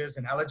of odors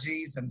and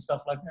allergies and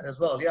stuff like that as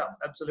well. Yeah,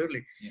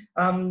 absolutely.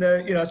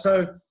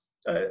 So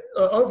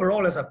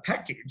overall, as a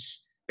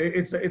package,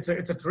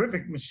 it's a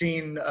terrific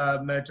machine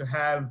to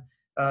have,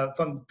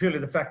 from purely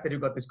the fact that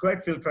you've got this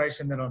great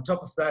filtration. Then on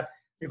top of that,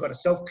 you've got a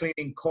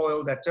self-cleaning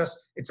coil that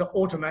it's an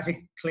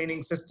automatic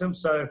cleaning system,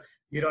 so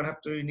you don't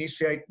have to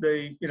initiate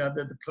the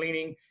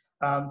cleaning.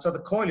 So the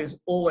coil is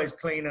always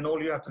clean, and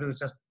all you have to do is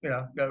just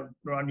go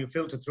run your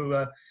filter through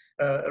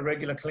a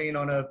regular clean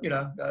on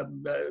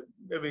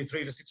every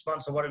 3 to 6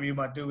 months or whatever you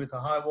might do with a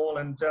high wall,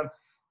 and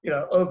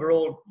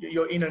overall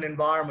you're in an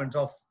environment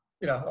of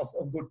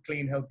good,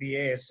 clean, healthy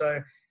air.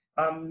 So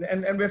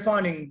and we're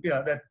finding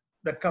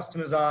that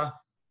customers are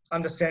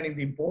understanding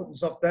the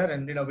importance of that,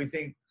 and we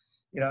think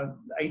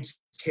aged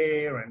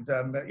care and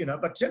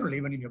but generally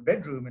even in your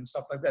bedroom and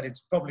stuff like that,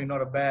 it's probably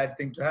not a bad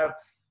thing to have.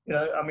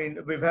 I mean,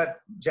 we've had,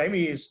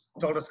 Jamie has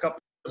told us a couple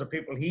of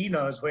people he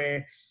knows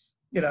where,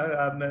 they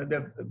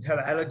have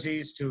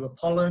allergies to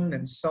pollen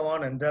and so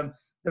on. And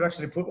they've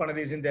actually put one of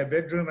these in their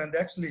bedroom, and they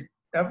actually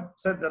have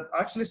said that I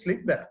actually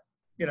sleep better,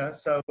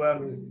 So,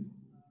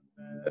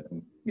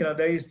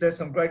 there's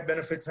some great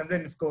benefits. And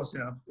then, of course,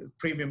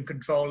 premium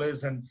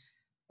controllers. And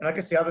I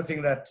guess the other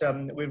thing that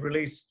we've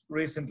released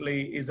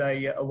recently is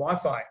a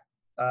Wi-Fi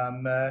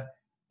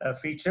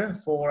feature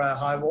for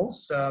high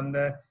walls.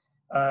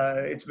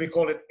 We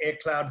call it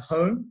AirCloud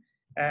Home,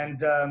 and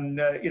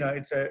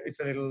it's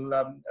a little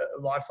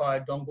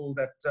Wi-Fi dongle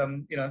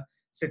that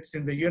sits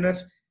in the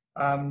unit,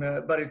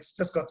 but it's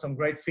just got some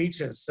great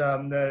features.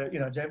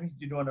 Jamie,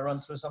 do you want to run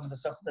through some of the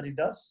stuff that it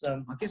does?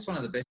 I guess one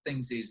of the best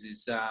things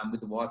is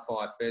with the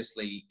Wi-Fi.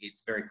 Firstly,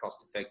 it's very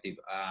cost effective.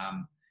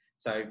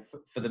 So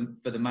for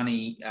the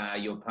money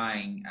you're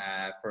paying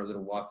for a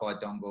little Wi-Fi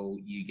dongle,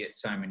 you get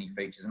so many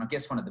features. And I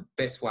guess one of the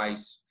best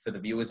ways for the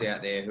viewers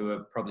out there who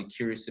are probably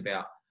curious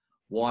about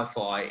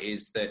Wi-Fi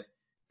is that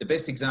the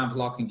best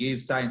example I can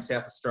give, say in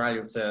South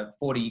Australia, it's a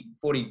 40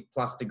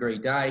 plus degree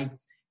day,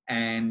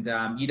 and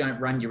you don't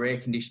run your air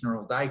conditioner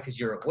all day because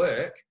you're at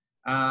work.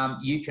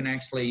 You can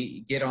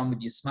actually get on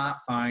with your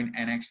smartphone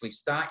and actually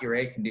start your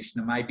air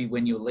conditioner maybe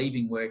when you're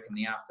leaving work in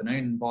the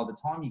afternoon, and by the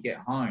time you get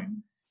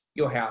home,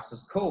 your house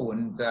is cool,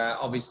 and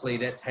obviously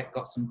that's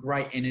got some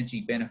great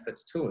energy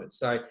benefits to it.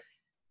 So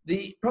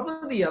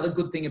probably the other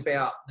good thing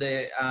about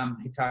the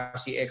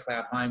Hitachi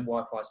AirCloud Home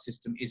Wi-Fi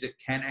system is it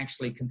can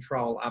actually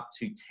control up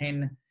to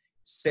 10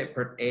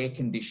 separate air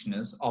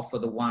conditioners off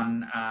of the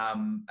one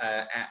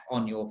app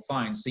on your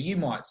phone. So you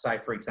might say,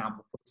 for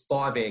example, put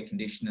 5 air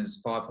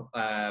conditioners, 5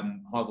 high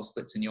wall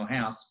splits in your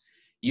house.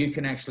 You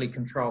can actually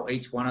control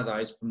each one of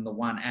those from the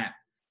one app.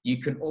 You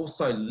can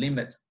also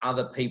limit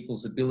other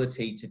people's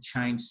ability to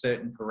change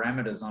certain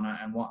parameters on it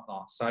and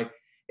whatnot. So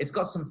it's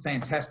got some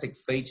fantastic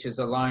features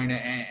alone,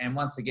 and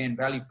once again,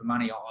 value for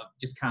money. I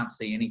just can't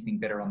see anything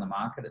better on the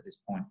market at this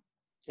point.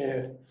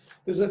 Yeah.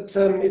 Is it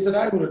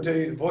able to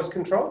do voice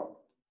control?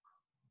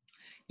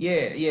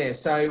 Yeah.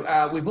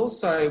 So we've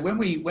also, when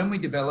we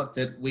developed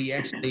it, we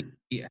actually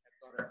have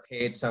got it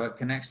paired so it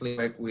can actually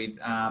work with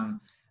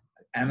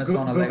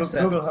Amazon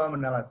Alexa. Google Home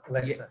and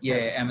Alexa.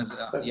 Yeah, Amazon.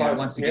 Yeah,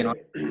 once again.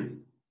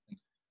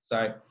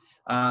 So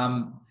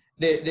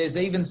there's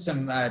even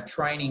some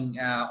training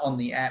on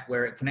the app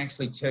where it can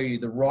actually tell you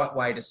the right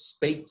way to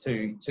speak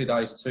to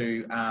those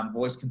two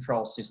voice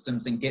control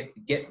systems and get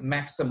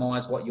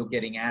maximize what you're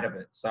getting out of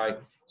it. So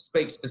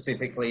speak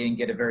specifically and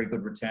get a very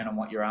good return on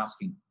what you're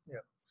asking. Yeah.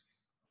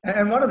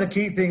 And one of the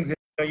key things is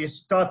you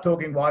start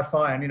talking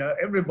Wi-Fi, and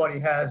everybody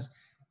has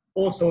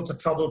all sorts of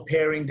trouble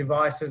pairing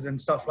devices and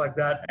stuff like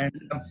that. And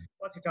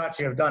what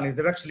Hitachi have done is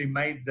they've actually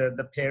made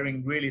the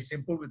pairing really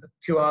simple with a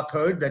QR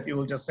code that you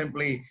will just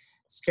simply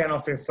scan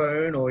off your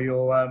phone or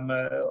your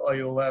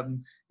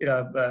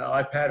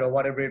iPad or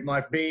whatever it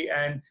might be,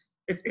 and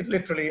it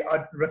literally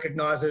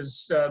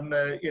recognizes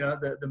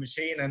the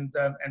machine and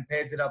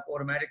pairs it up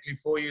automatically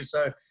for you.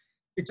 So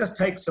it just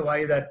takes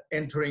away that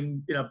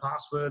entering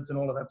passwords and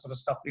all of that sort of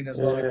stuff in as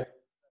well. Yeah.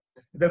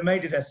 They've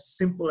made it as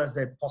simple as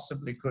they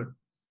possibly could.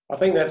 I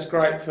think that's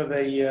great for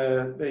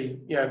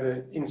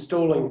the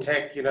installing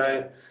tech.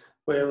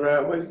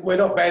 We're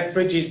not bad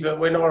fridges, but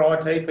we're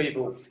not IT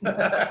people.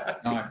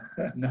 No.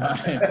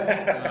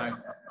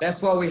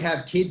 That's why we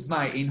have kids,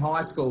 mate, in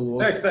high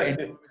school.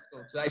 Exactly.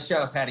 So they show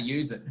us how to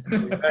use it.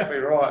 Exactly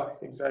right.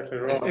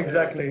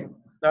 Exactly.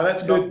 No,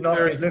 that's good. Knock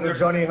his little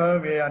Johnny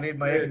home. Yeah, I need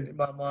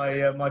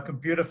my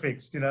computer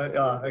fixed.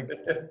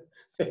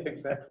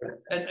 Exactly.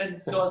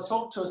 And guys,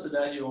 talk to us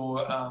about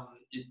your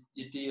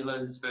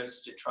dealers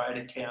versus your trade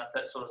accounts,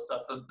 that sort of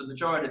stuff. The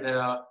majority of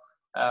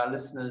our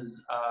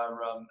listeners are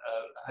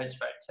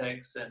HVAC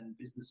techs and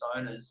business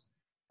owners.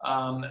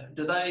 How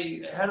do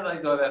they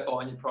go about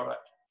buying your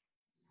product?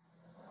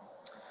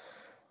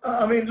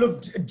 I mean,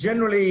 look,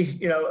 generally,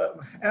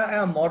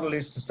 our model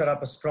is to set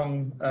up a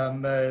strong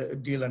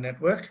dealer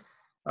network,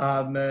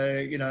 and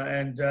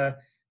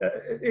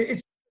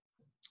it's,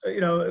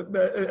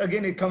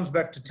 again, it comes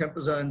back to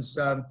Temperzone's,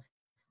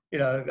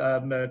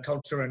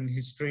 culture and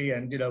history,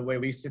 and where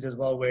we sit as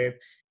well, where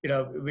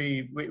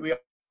we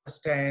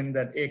understand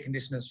that air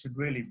conditioners should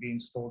really be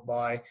installed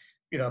by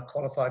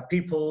qualified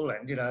people,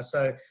 and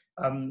so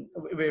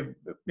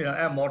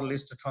our model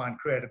is to try and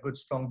create a good,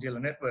 strong dealer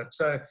network.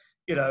 So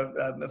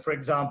for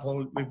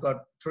example, we've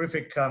got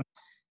terrific. We've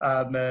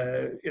got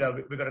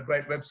a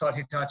great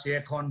website,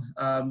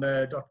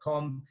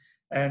 HitachiAircon.com.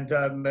 And,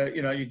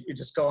 you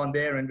just go on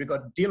there, and we've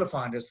got dealer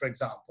finders, for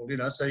example,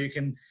 so you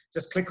can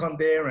just click on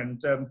there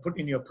and put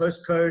in your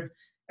postcode,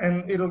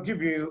 and it'll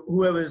give you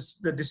whoever's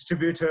the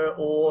distributor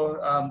or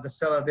the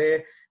seller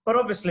there. But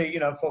obviously,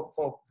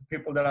 for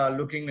people that are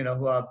looking,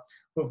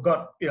 who've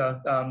got,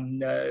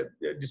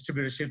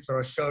 distributorships or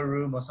a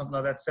showroom or something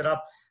like that set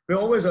up, we're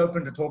always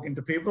open to talking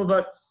to people.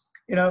 But,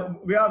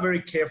 we are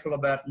very careful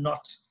about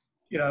not,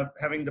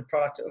 having the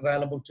product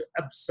available to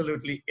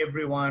absolutely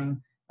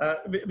everyone.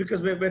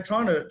 Because we're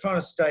trying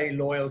to stay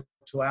loyal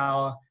to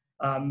our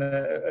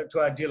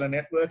dealer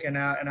network and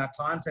our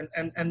clients, and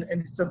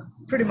it's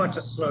pretty much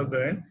a slow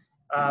burn.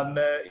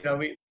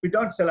 We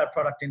don't sell our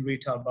product in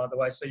retail, by the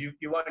way, so you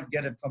won't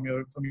get it from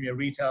your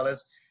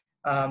retailers.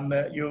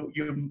 You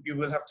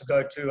will have to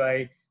go to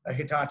a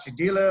Hitachi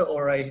dealer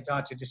or a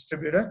Hitachi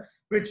distributor,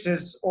 which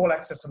is all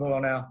accessible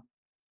on our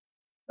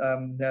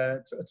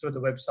through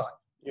the website.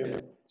 Yeah,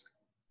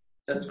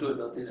 that's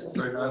good. I think it's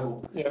very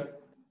noble. Yeah.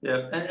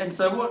 Yeah, and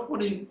so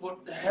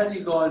how do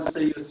you guys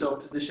see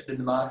yourself positioned in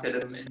the market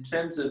in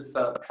terms of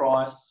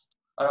price?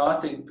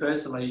 I think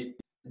personally,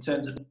 in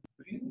terms of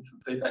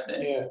feedback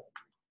there. Yeah,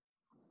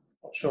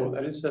 not sure what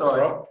that is. That's sorry.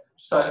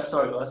 right.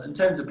 Sorry, guys. In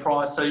terms of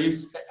price, so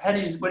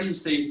where do you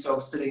see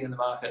yourself sitting in the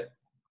market?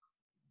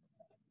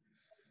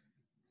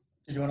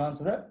 Did you want to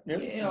answer that?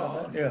 Yep.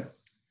 Yeah.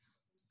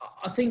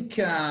 I think.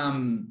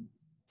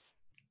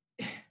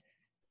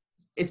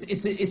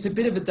 It's a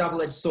bit of a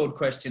double-edged sword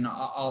question.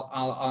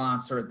 I'll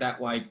answer it that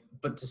way.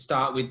 But to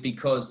start with,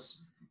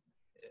 because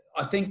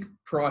I think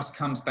price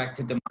comes back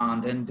to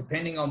demand, and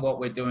depending on what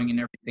we're doing and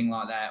everything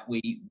like that,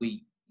 we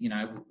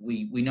know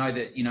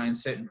that in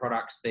certain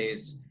products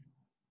there's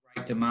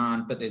great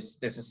demand, but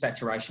there's a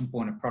saturation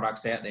point of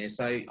products out there.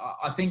 So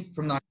I think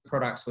from those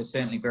products we're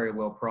certainly very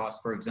well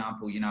priced. For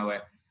example,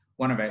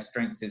 one of our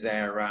strengths is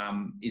our high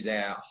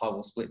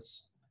wall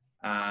splits.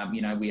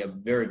 We are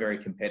very, very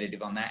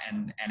competitive on that,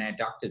 and our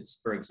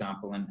ducteds, for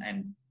example,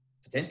 and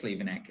potentially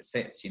even our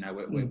cassettes.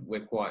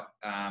 We're quite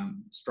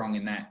strong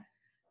in that.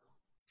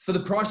 For the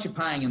price you're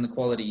paying and the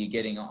quality you're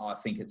getting, I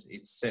think it's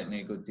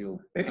certainly a good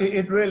deal.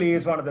 It really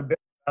is one of the best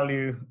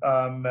value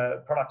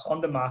products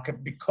on the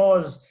market,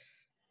 because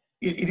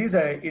it is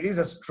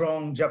a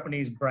strong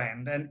Japanese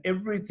brand, and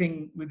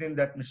everything within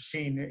that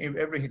machine,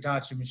 every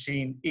Hitachi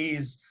machine,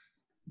 is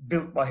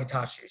built by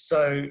Hitachi.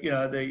 So,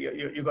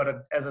 you've got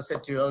as I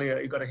said to you earlier,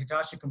 you've got a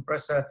Hitachi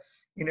compressor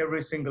in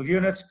every single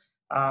unit.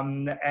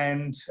 So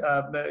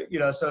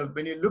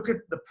when you look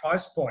at the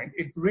price point,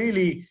 it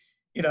really,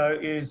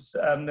 is,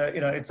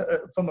 it's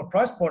from a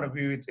price point of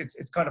view,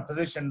 it's kind of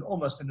positioned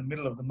almost in the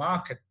middle of the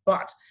market,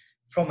 but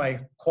from a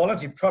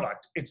quality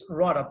product, it's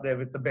right up there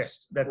with the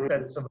best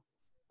that's for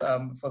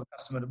the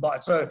customer to buy.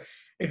 So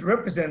it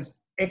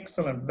represents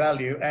excellent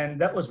value,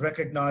 and that was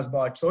recognized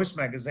by Choice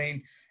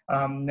Magazine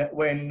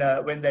when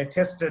they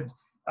tested,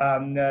 I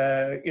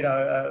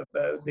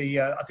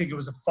think it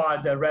was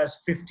the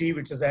RAS 50,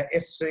 which is our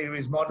S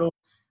series model.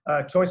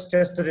 Choice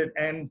tested it,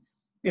 and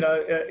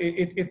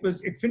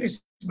it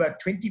finished about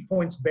 20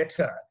 points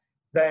better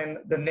than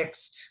the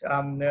next,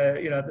 the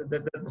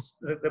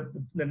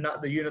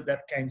unit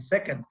that came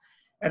second.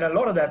 And a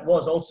lot of that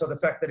was also the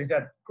fact that it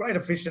had great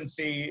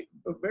efficiency,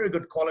 very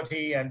good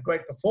quality, and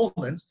great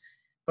performance.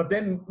 But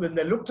then when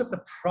they looked at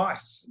the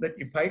price that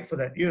you paid for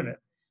that unit,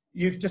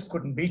 you just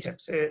couldn't beat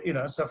it.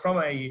 So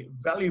from a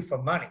value for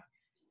money,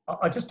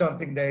 I just don't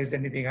think there's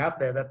anything out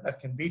there that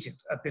can beat it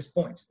at this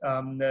point.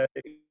 I've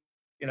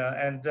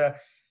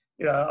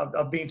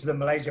been to the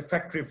Malaysia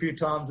factory a few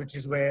times, which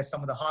is where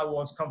some of the high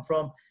walls come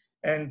from.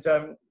 And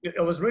I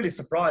was really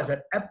surprised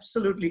that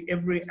absolutely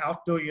every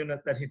outdoor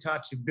unit that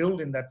Hitachi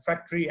built in that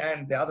factory,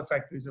 and the other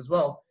factories as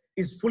well,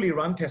 is fully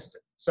run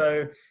tested.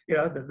 So,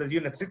 the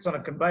unit sits on a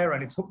conveyor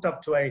and it's hooked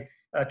up to a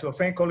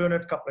fan coil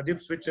unit, a couple of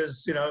dip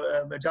switches,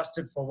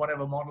 adjusted for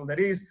whatever model that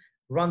is,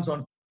 runs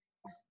on.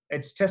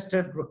 It's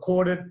tested,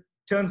 recorded,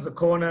 turns the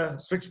corner,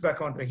 switch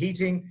back onto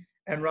heating,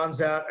 and runs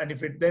out. And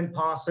if it then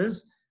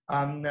passes,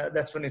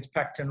 that's when it's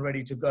packed and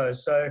ready to go.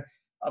 So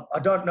I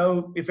don't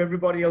know if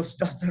everybody else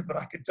does that, but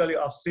I can tell you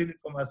I've seen it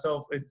for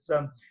myself.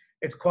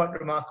 It's quite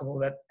remarkable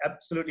that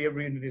absolutely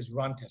every unit is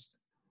run tested.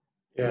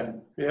 Yeah.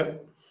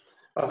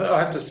 I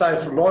have to say,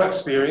 from my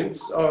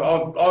experience,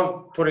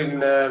 I've put in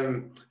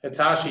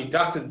Hitachi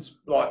ducteds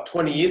like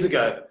 20 years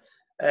ago,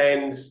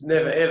 and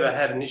never ever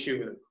had an issue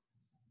with it.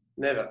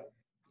 Never.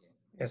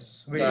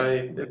 Yes, so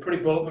they're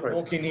pretty bulletproof.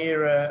 Walking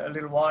here a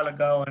little while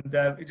ago, and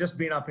we've just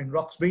been up in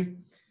Roxby,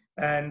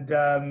 and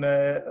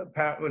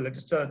apparently,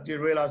 do you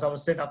realise I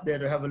was sent up there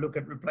to have a look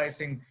at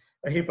replacing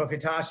a heap of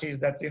Hitachis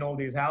that's in all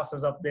these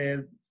houses up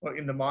there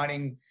in the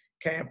mining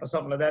camp or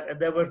something like that, and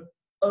they were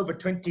over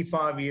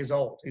 25 years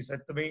old, he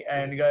said to me,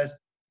 and he goes,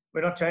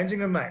 "We're not changing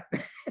them, mate."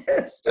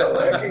 It's still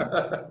working.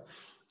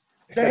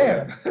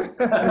 Damn.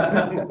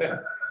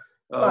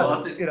 Well,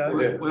 I think you know,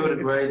 we would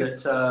agree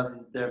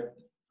that they're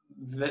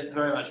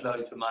very much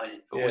value for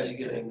money for what you're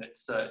getting.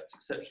 It's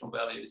exceptional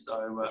value.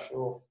 So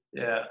Sure.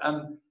 yeah.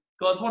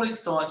 Guys, what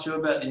excites you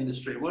about the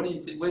industry? What do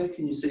you think? Where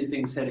can you see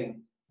things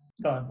heading?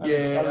 I'll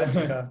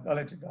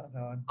let you go.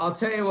 No. I'll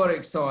tell you what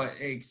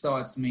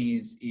excites me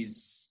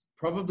is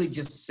probably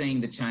just seeing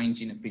the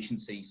change in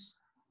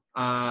efficiencies.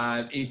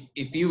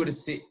 If you were to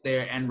sit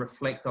there and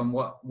reflect on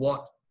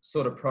what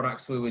sort of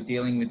products we were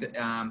dealing with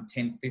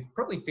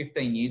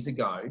 15 years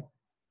ago,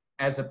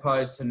 as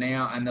opposed to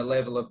now, and the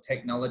level of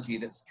technology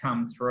that's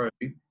come through,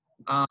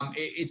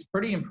 it's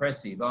pretty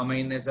impressive. I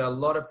mean, there's a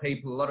lot of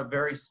people, a lot of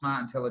very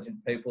smart,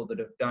 intelligent people that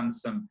have done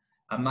some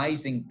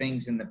amazing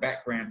things in the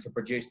background to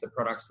produce the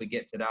products we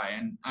get today.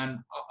 And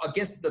I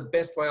guess the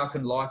best way I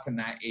can liken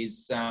that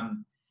is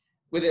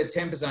with a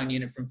Temperzone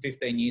unit from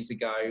 15 years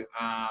ago,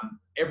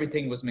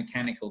 everything was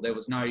mechanical. There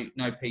was no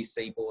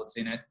PC boards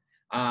in it.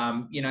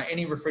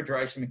 Any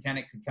refrigeration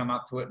mechanic could come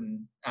up to it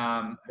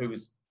and who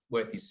was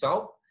worth his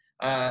salt,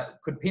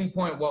 could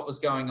pinpoint what was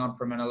going on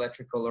from an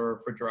electrical or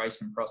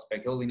refrigeration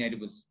prospect. All he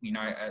needed was,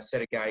 a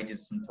set of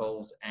gauges, some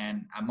tools,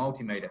 and a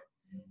multimeter.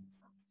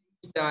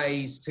 These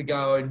days, to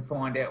go and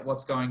find out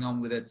what's going on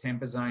with a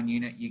Temperzone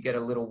unit, you get a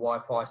little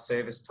Wi-Fi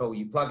service tool.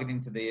 You plug it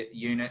into the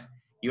unit.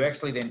 You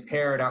actually then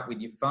pair it up with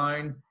your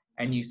phone,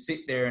 and you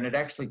sit there, and it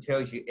actually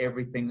tells you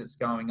everything that's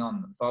going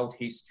on: the fault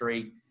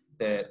history,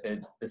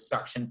 the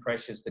suction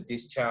pressures, the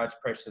discharge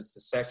pressures, the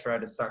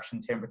saturated suction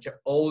temperature,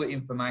 all the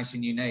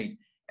information you need.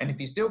 And if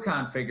you still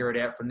can't figure it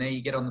out from there,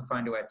 you get on the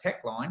phone to our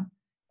tech line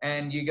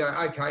and you go,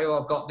 okay, well,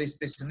 I've got this,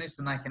 this, and this,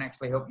 and they can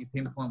actually help you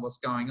pinpoint what's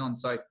going on.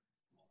 So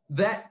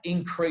that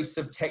increase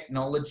of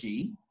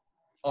technology,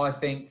 I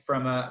think,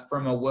 from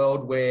a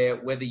world where,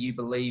 whether you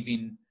believe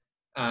in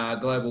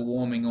global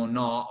warming or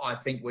not, I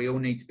think we all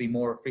need to be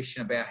more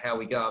efficient about how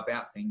we go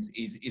about things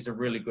is a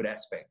really good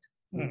aspect.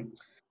 Mm.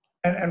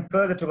 And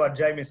further to what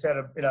Jamie said,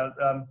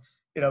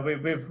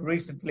 we've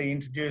recently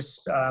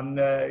introduced, some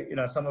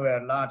of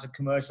our larger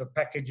commercial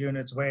package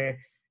units where,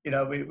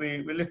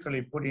 we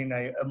literally put in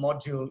a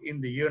module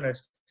in the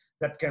unit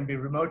that can be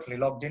remotely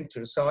logged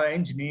into. So our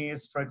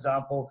engineers, for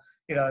example,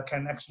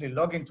 can actually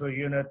log into a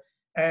unit,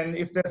 and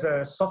if there's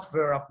a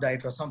software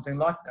update or something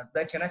like that,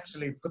 they can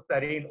actually put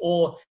that in.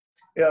 Or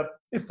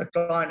if the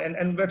client,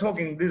 and we're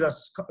talking, these are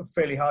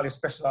fairly highly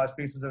specialized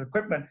pieces of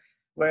equipment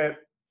where,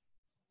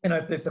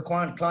 if the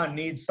client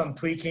needs some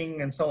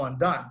tweaking and so on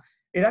done,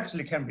 it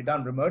actually can be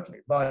done remotely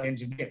by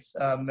engineers,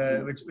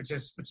 which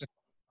is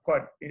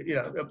quite,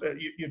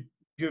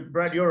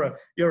 Brad, you're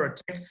a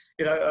tech,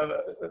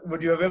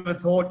 would you have ever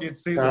thought you'd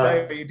see the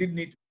day where you didn't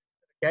need to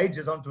put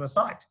gauges onto a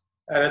site?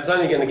 And it's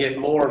only going to get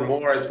more and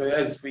more as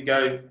we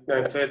go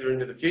further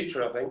into the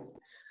future, I think.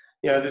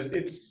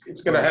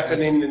 It's going to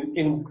happen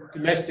in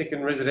domestic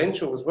and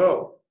residential as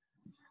well.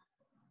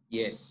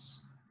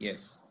 Yes.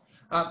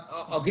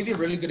 I'll give you a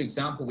really good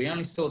example. We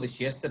only saw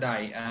this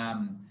yesterday.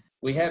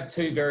 We have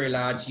two very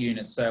large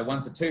units. So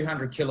one's a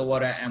 200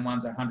 kilowatt and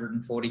one's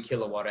 140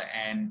 kilowatt.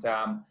 And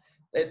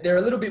they're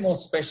a little bit more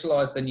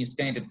specialized than your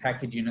standard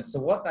package unit. So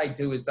what they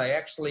do is they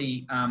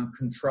actually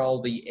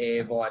control the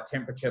air via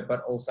temperature,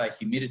 but also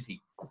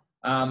humidity.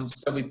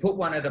 So we put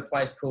one at a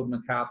place called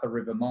MacArthur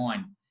River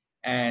Mine.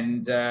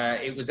 And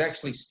it was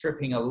actually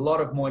stripping a lot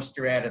of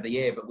moisture out of the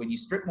air. But when you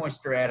strip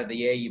moisture out of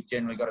the air, you've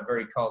generally got a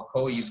very cold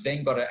core. You've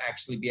then got to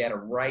actually be able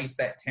to raise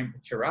that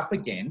temperature up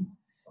again,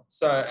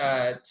 so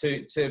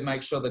to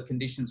make sure the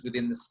conditions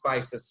within the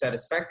space are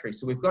satisfactory.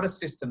 So we've got a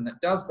system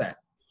that does that.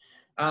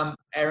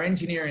 Our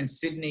engineer in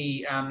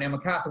Sydney, now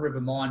MacArthur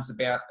River Mine's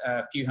about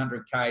a few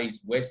hundred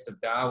k's west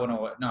of Darwin,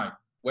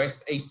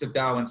 east of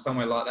Darwin,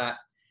 somewhere like that.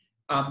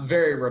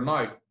 Very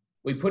remote.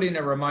 We put in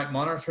a remote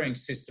monitoring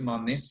system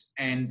on this,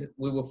 and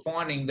we were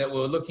finding that we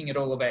were looking at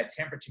all of our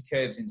temperature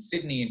curves in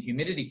Sydney and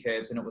humidity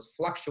curves, and it was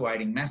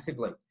fluctuating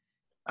massively.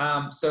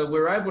 So we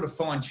were able to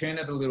fine tune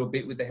it a little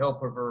bit with the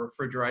help of a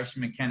refrigeration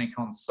mechanic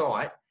on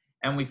site,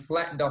 and we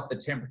flattened off the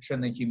temperature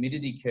and the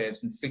humidity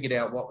curves and figured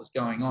out what was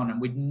going on. And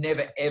we'd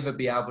never, ever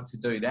be able to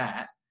do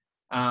that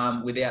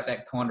without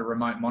that kind of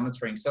remote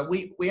monitoring. So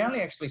we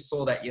only actually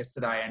saw that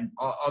yesterday, and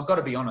I've got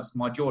to be honest,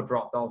 my jaw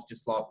dropped. I was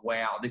just like,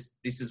 wow, this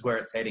is where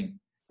it's heading.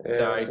 Yeah,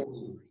 so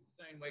soon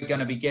we're going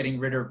to be getting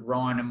rid of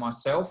Ryan and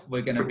myself.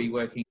 We're going to be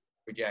working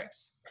with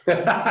Jacks. Not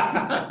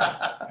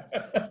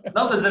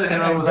there's anything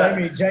wrong with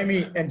that.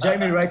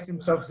 Jamie rates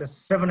himself as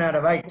 7 out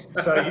of 8.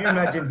 So you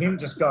imagine him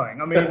just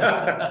going. I mean,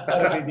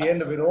 that'll be the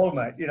end of it all,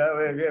 mate.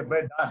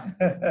 We're done.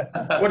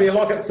 What do you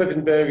like at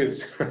flipping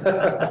burgers?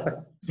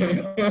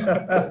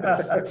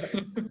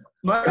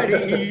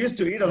 Mate, he used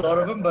to eat a lot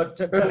of them, but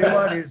tell you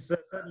what, he's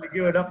certainly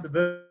given up the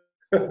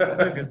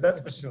burgers, that's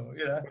for sure.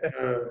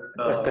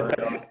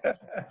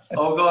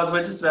 Oh, guys,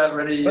 we're just about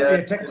ready.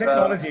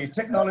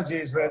 Technology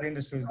is where the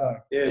industry is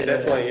going. Yeah,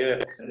 definitely. Yeah,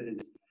 it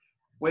is.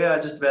 We are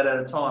just about out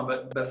of time,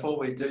 but before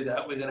we do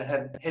that, we're going to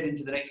head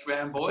into the next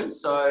round,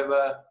 boys.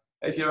 So,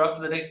 if you're up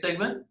for the next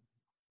segment,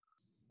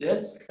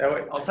 yes,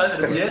 I'll take it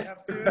as yes.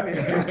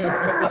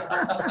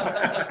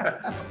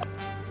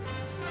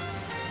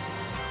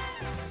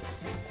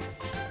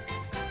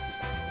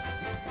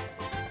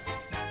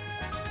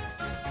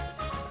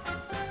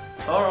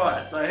 All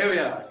right, so here we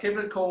are. Keep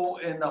it cool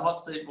in the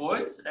hot seat,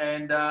 boys.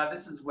 And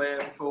this is where,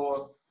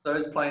 for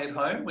those playing at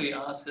home, we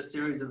ask a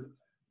series of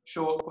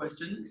short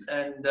questions,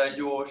 and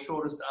your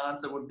shortest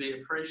answer would be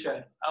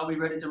appreciated. Are we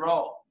ready to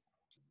roll?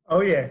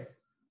 Oh, yeah.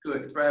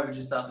 Good. Brad, would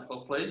you start the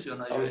clock, please?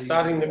 I'm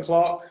starting the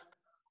clock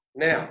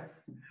now.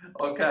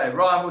 Okay,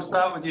 Ryan, we'll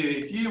start with you.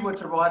 If you were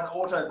to write an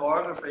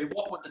autobiography,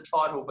 what would the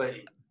title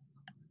be?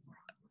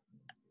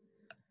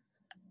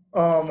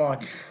 Oh, my.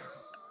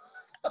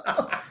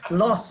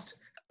 Lost.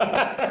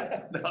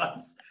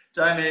 Nice.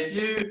 Jamie, if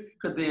you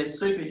could be a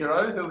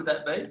superhero, who would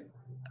that be?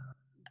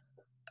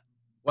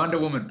 Wonder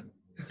Woman.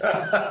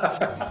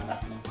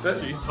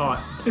 She's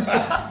hot.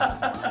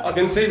 I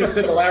can see the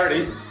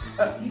similarity.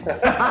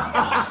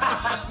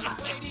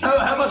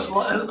 How much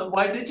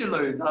weight did you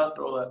lose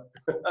after all that?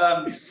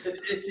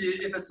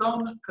 If a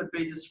song could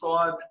be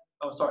described,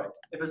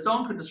 if a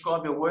song could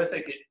describe your work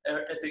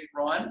ethic,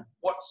 Ryan,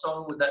 what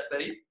song would that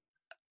be?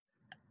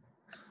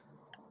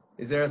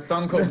 Is there a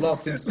song called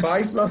Lost in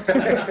Space? There's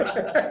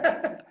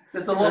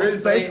a lot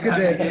of Space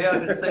Cadet. Yeah, I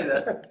didn't see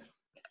that.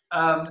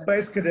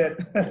 Space Cadet.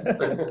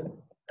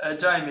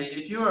 Jamie,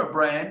 if you were a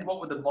brand, what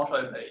would the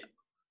motto be?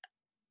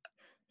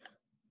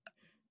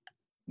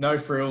 No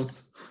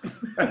frills.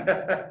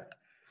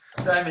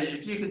 Jamie,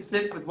 if you could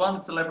sit with one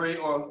celebrity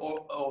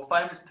or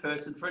famous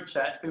person for a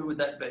chat, who would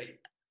that be?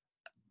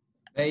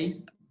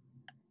 Me?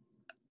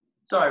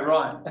 Sorry,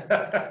 Ryan.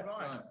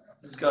 Right.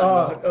 This is going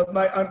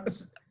well.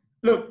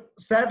 Look,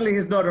 sadly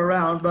he's not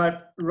around,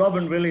 but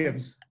Robin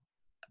Williams.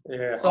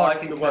 Yeah. So I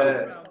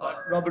concur.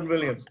 Robin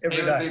Williams, every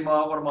He would day. be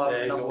one of my Yeah,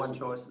 he's number awesome. one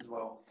choice as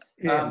well.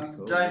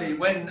 Yes. Jamie,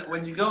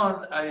 when you go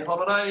on a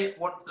holiday,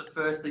 what's the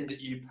first thing that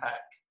you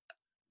pack?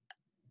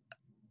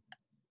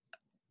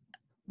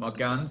 My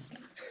guns.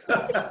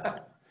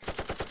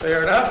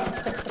 Fair enough.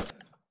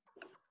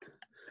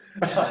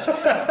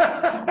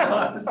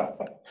 Nice.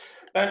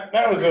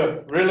 That was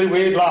a really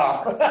weird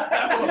laugh.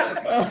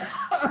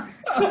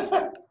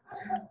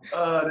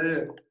 Oh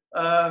dear.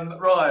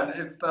 Ryan,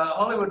 if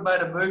Hollywood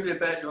made a movie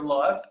about your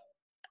life,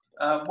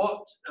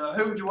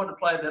 who would you want to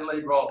play their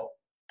lead role?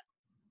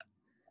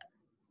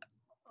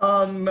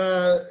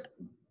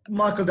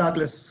 Michael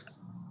Douglas.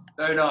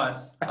 Very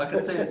nice. I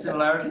can see the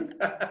similarity.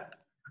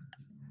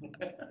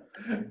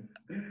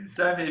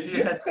 Jamie, if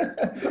you had...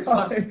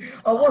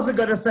 I wasn't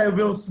going to say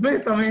Will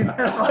Smith. I mean,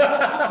 that's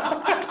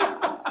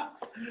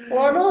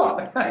Why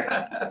not?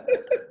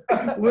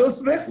 Will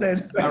Smith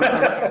then.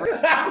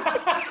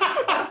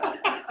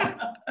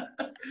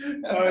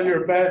 Oh,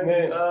 you're a bad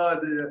man. Oh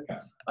dear.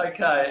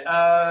 Okay,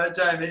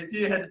 Jamie, if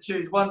you had to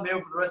choose one meal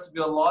for the rest of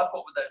your life,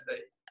 what would that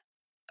be?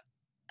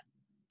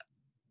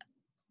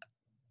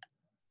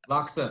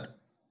 Laksa.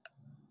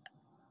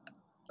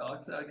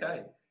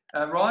 Okay.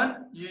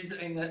 Ryan,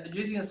 using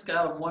a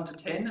scale of 1 to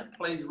 10,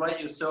 please rate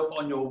yourself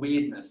on your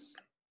weirdness.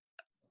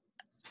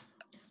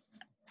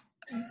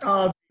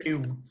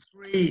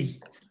 3.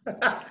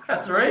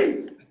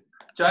 3?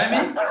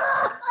 Jamie?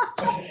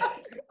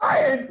 I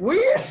ain't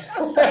weird.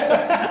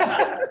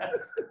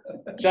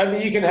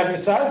 Jamie, you can have your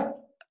say.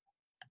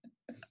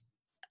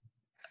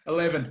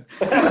 11.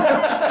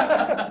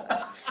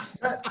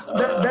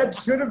 That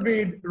should have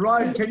been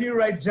Ryan. Can you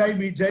rate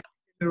Jamie? Jamie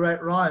can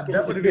rate Ryan.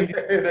 That would have been.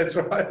 Yeah, that's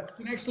right. I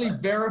can actually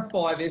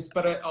verify this,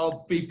 but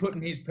I'll be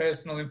putting his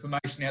personal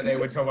information out there,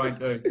 which I won't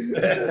do.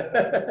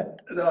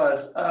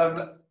 Nice.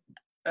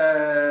 Who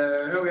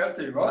are we up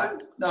to, Ryan?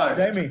 No.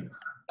 Jamie.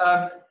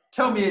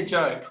 Tell me a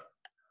joke.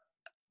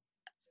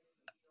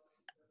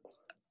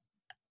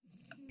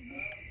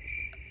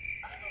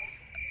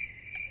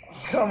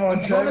 Come on, I'm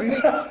trying to Jamie.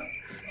 think.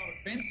 It's not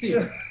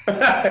offensive.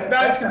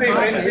 No, it's the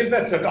defensive.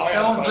 That's what I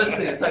No one's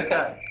listening. It's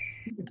okay.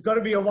 It's got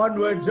to be a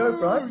one-word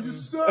joke, right?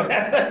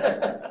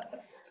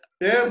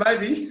 Yeah,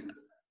 maybe.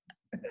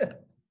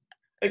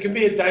 It can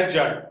be a dad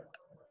joke.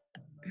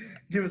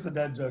 Give us a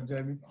dad joke,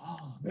 Jamie.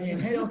 Oh, man,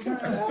 hell,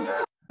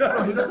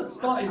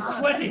 He's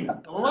sweating. I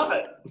love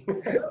it.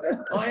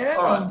 I am.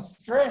 All right. I'm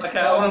stressed. Okay,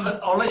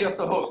 I'll let you off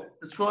the hook.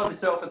 Describe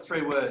yourself in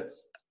 3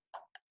 words.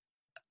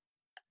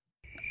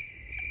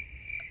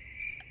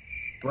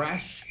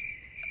 Brash.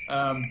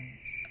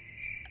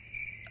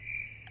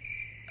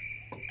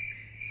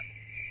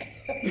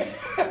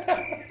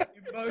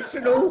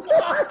 Emotional.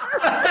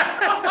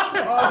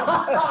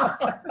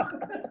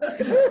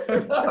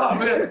 Oh,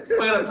 we're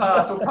going to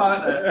pass. We'll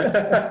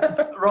partner.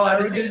 Right.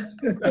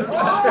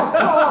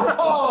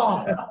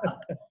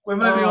 We're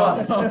moving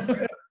on.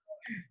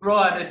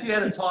 Ryan, if you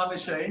had a time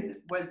machine,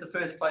 where's the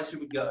first place you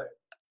would go?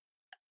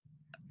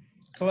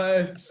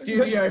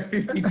 Studio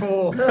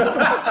 54.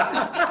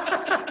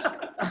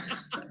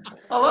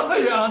 I love how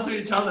you answer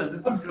each other's.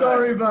 This I'm is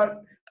sorry,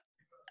 but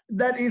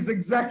that is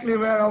exactly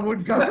where I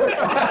would go.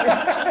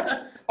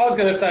 I was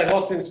going to say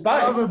Lost in Space.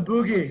 Love a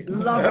boogie.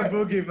 Love a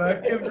boogie,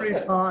 mate. Every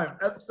time.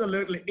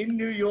 Absolutely. In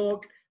New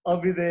York, I'll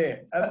be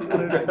there.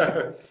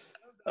 Absolutely.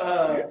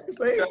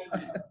 See?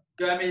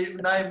 Jamie,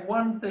 name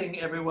one thing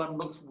everyone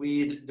looks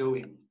weird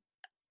doing.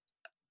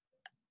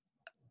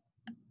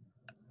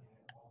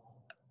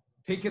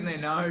 Picking their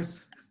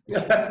nose.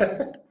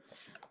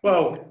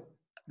 Well,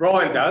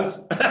 Ryan does.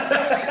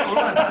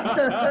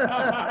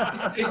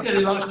 He said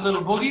he likes a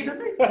little boogie,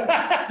 didn't he?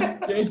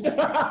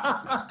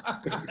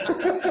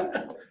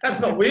 That's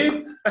not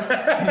weird.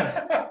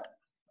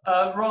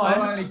 Ryan,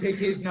 I'll only pick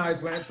his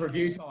nose when it's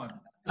review time.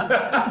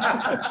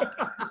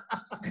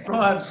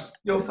 Ryan,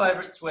 your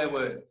favourite swear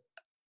word?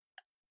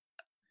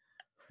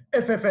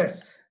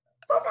 FFS.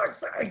 For fuck's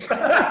sake.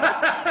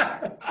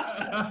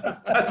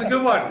 That's a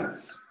good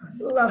one.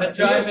 Love it.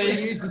 He actually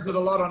Jamie, uses it a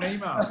lot on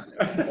email.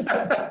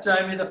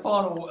 Jamie, the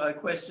final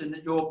question,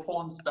 your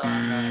porn star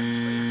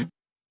name,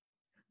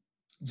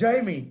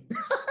 Jamie.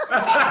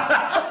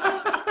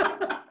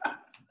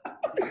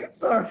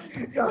 Sorry.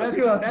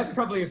 That's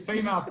probably a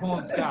female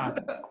porn star.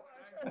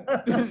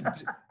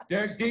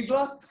 Dirk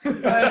Diggler?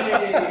 please.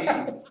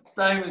 Hey,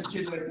 staying with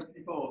Studio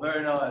 54,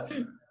 very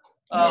nice.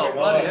 Oh,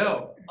 bloody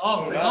hell.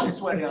 I'm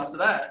sweating after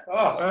that.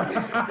 Oh,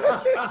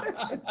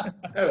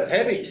 that was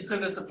heavy. You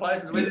took us to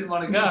places we didn't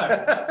want to go.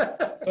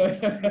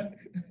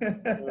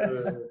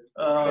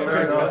 Oh, very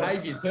Best nice.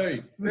 behaviour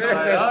too. Yeah,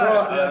 that's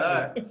right. I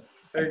know.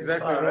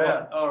 Exactly All right.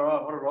 right. All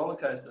right, what a roller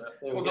coaster.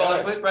 There Well, we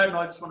guys, go. Brad and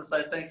I just want to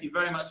say thank you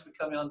very much for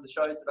coming on the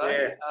show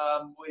today.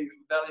 We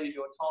value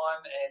your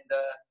time and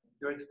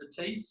your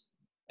expertise,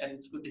 and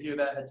it's good to hear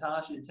about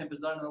Hitachi and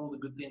Temperzone and all the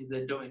good things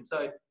they're doing.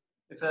 So,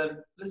 if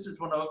listeners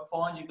want to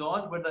find you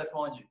guys, where do they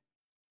find you?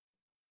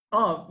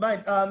 Oh, mate.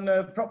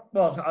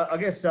 I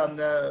guess our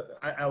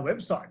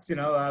websites.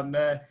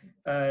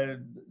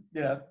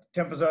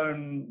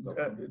 Temperzone,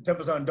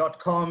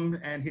 Temperzone.com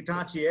and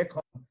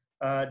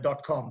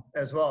HitachiAircon.com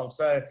as well.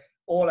 So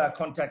all our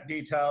contact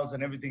details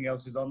and everything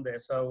else is on there.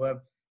 So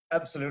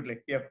absolutely,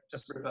 yeah.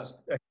 Just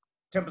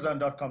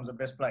Temperzone.com is the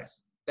best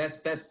place.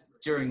 That's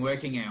during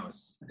working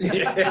hours.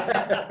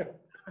 Yeah.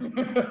 04.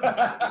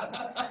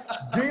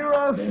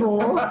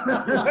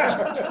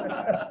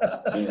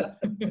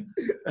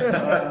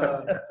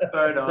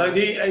 Very nice. So, are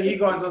you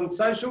guys on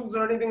socials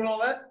or anything like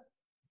that?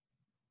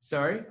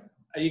 Sorry?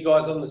 Are you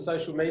guys on the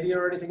social media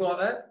or anything like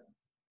that?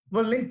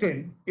 Well,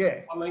 LinkedIn,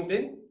 yeah. On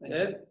LinkedIn?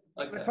 Yeah.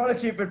 We're trying to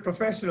keep it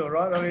professional,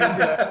 right? I mean,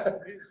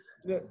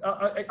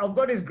 I've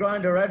got his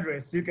Grindr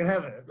address. You can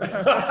have it.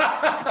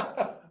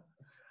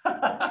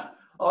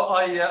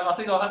 I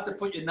think I'll have to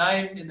put your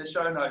name in the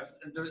show notes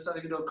and do it so they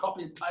can do a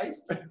copy and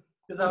paste.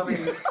 Because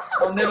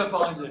I'll never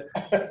find you.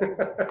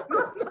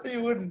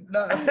 You wouldn't,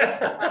 no.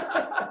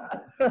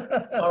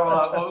 All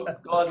right, well,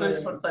 guys, I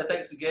just want to say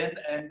thanks again.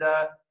 And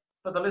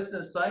for the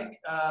listeners' sake,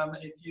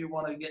 if you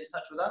want to get in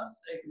touch with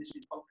us,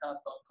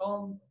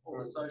 airconditioningpodcast.com, or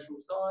the social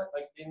sites.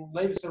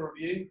 Leave us a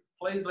review.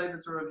 Please leave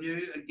us a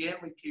review. Again,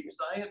 we keep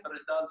saying it, but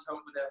it does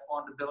help with our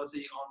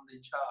findability on the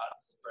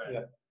charts, Brad.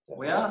 Yeah.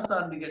 We are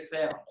starting to get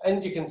found.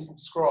 And you can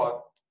subscribe.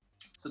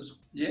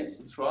 Yes,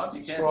 subscribe.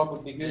 You can. Subscribe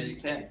would be Yeah, good. you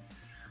can.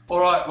 All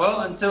right,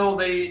 well, until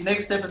the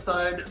next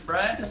episode,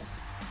 Brad.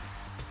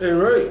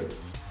 Hooroo.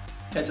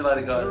 Catch you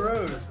later, guys.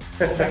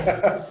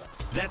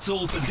 That's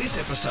all for this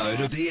episode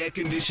of the Air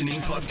Conditioning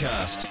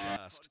Podcast.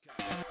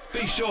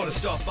 Be sure to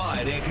stop by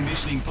at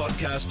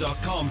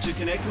airconditioningpodcast.com to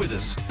connect with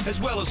us, as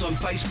well as on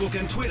Facebook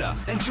and Twitter,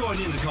 and join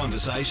in the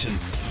conversation.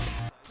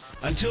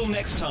 Until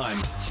next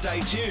time, stay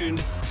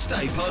tuned,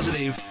 stay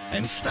positive,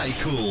 and stay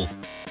cool.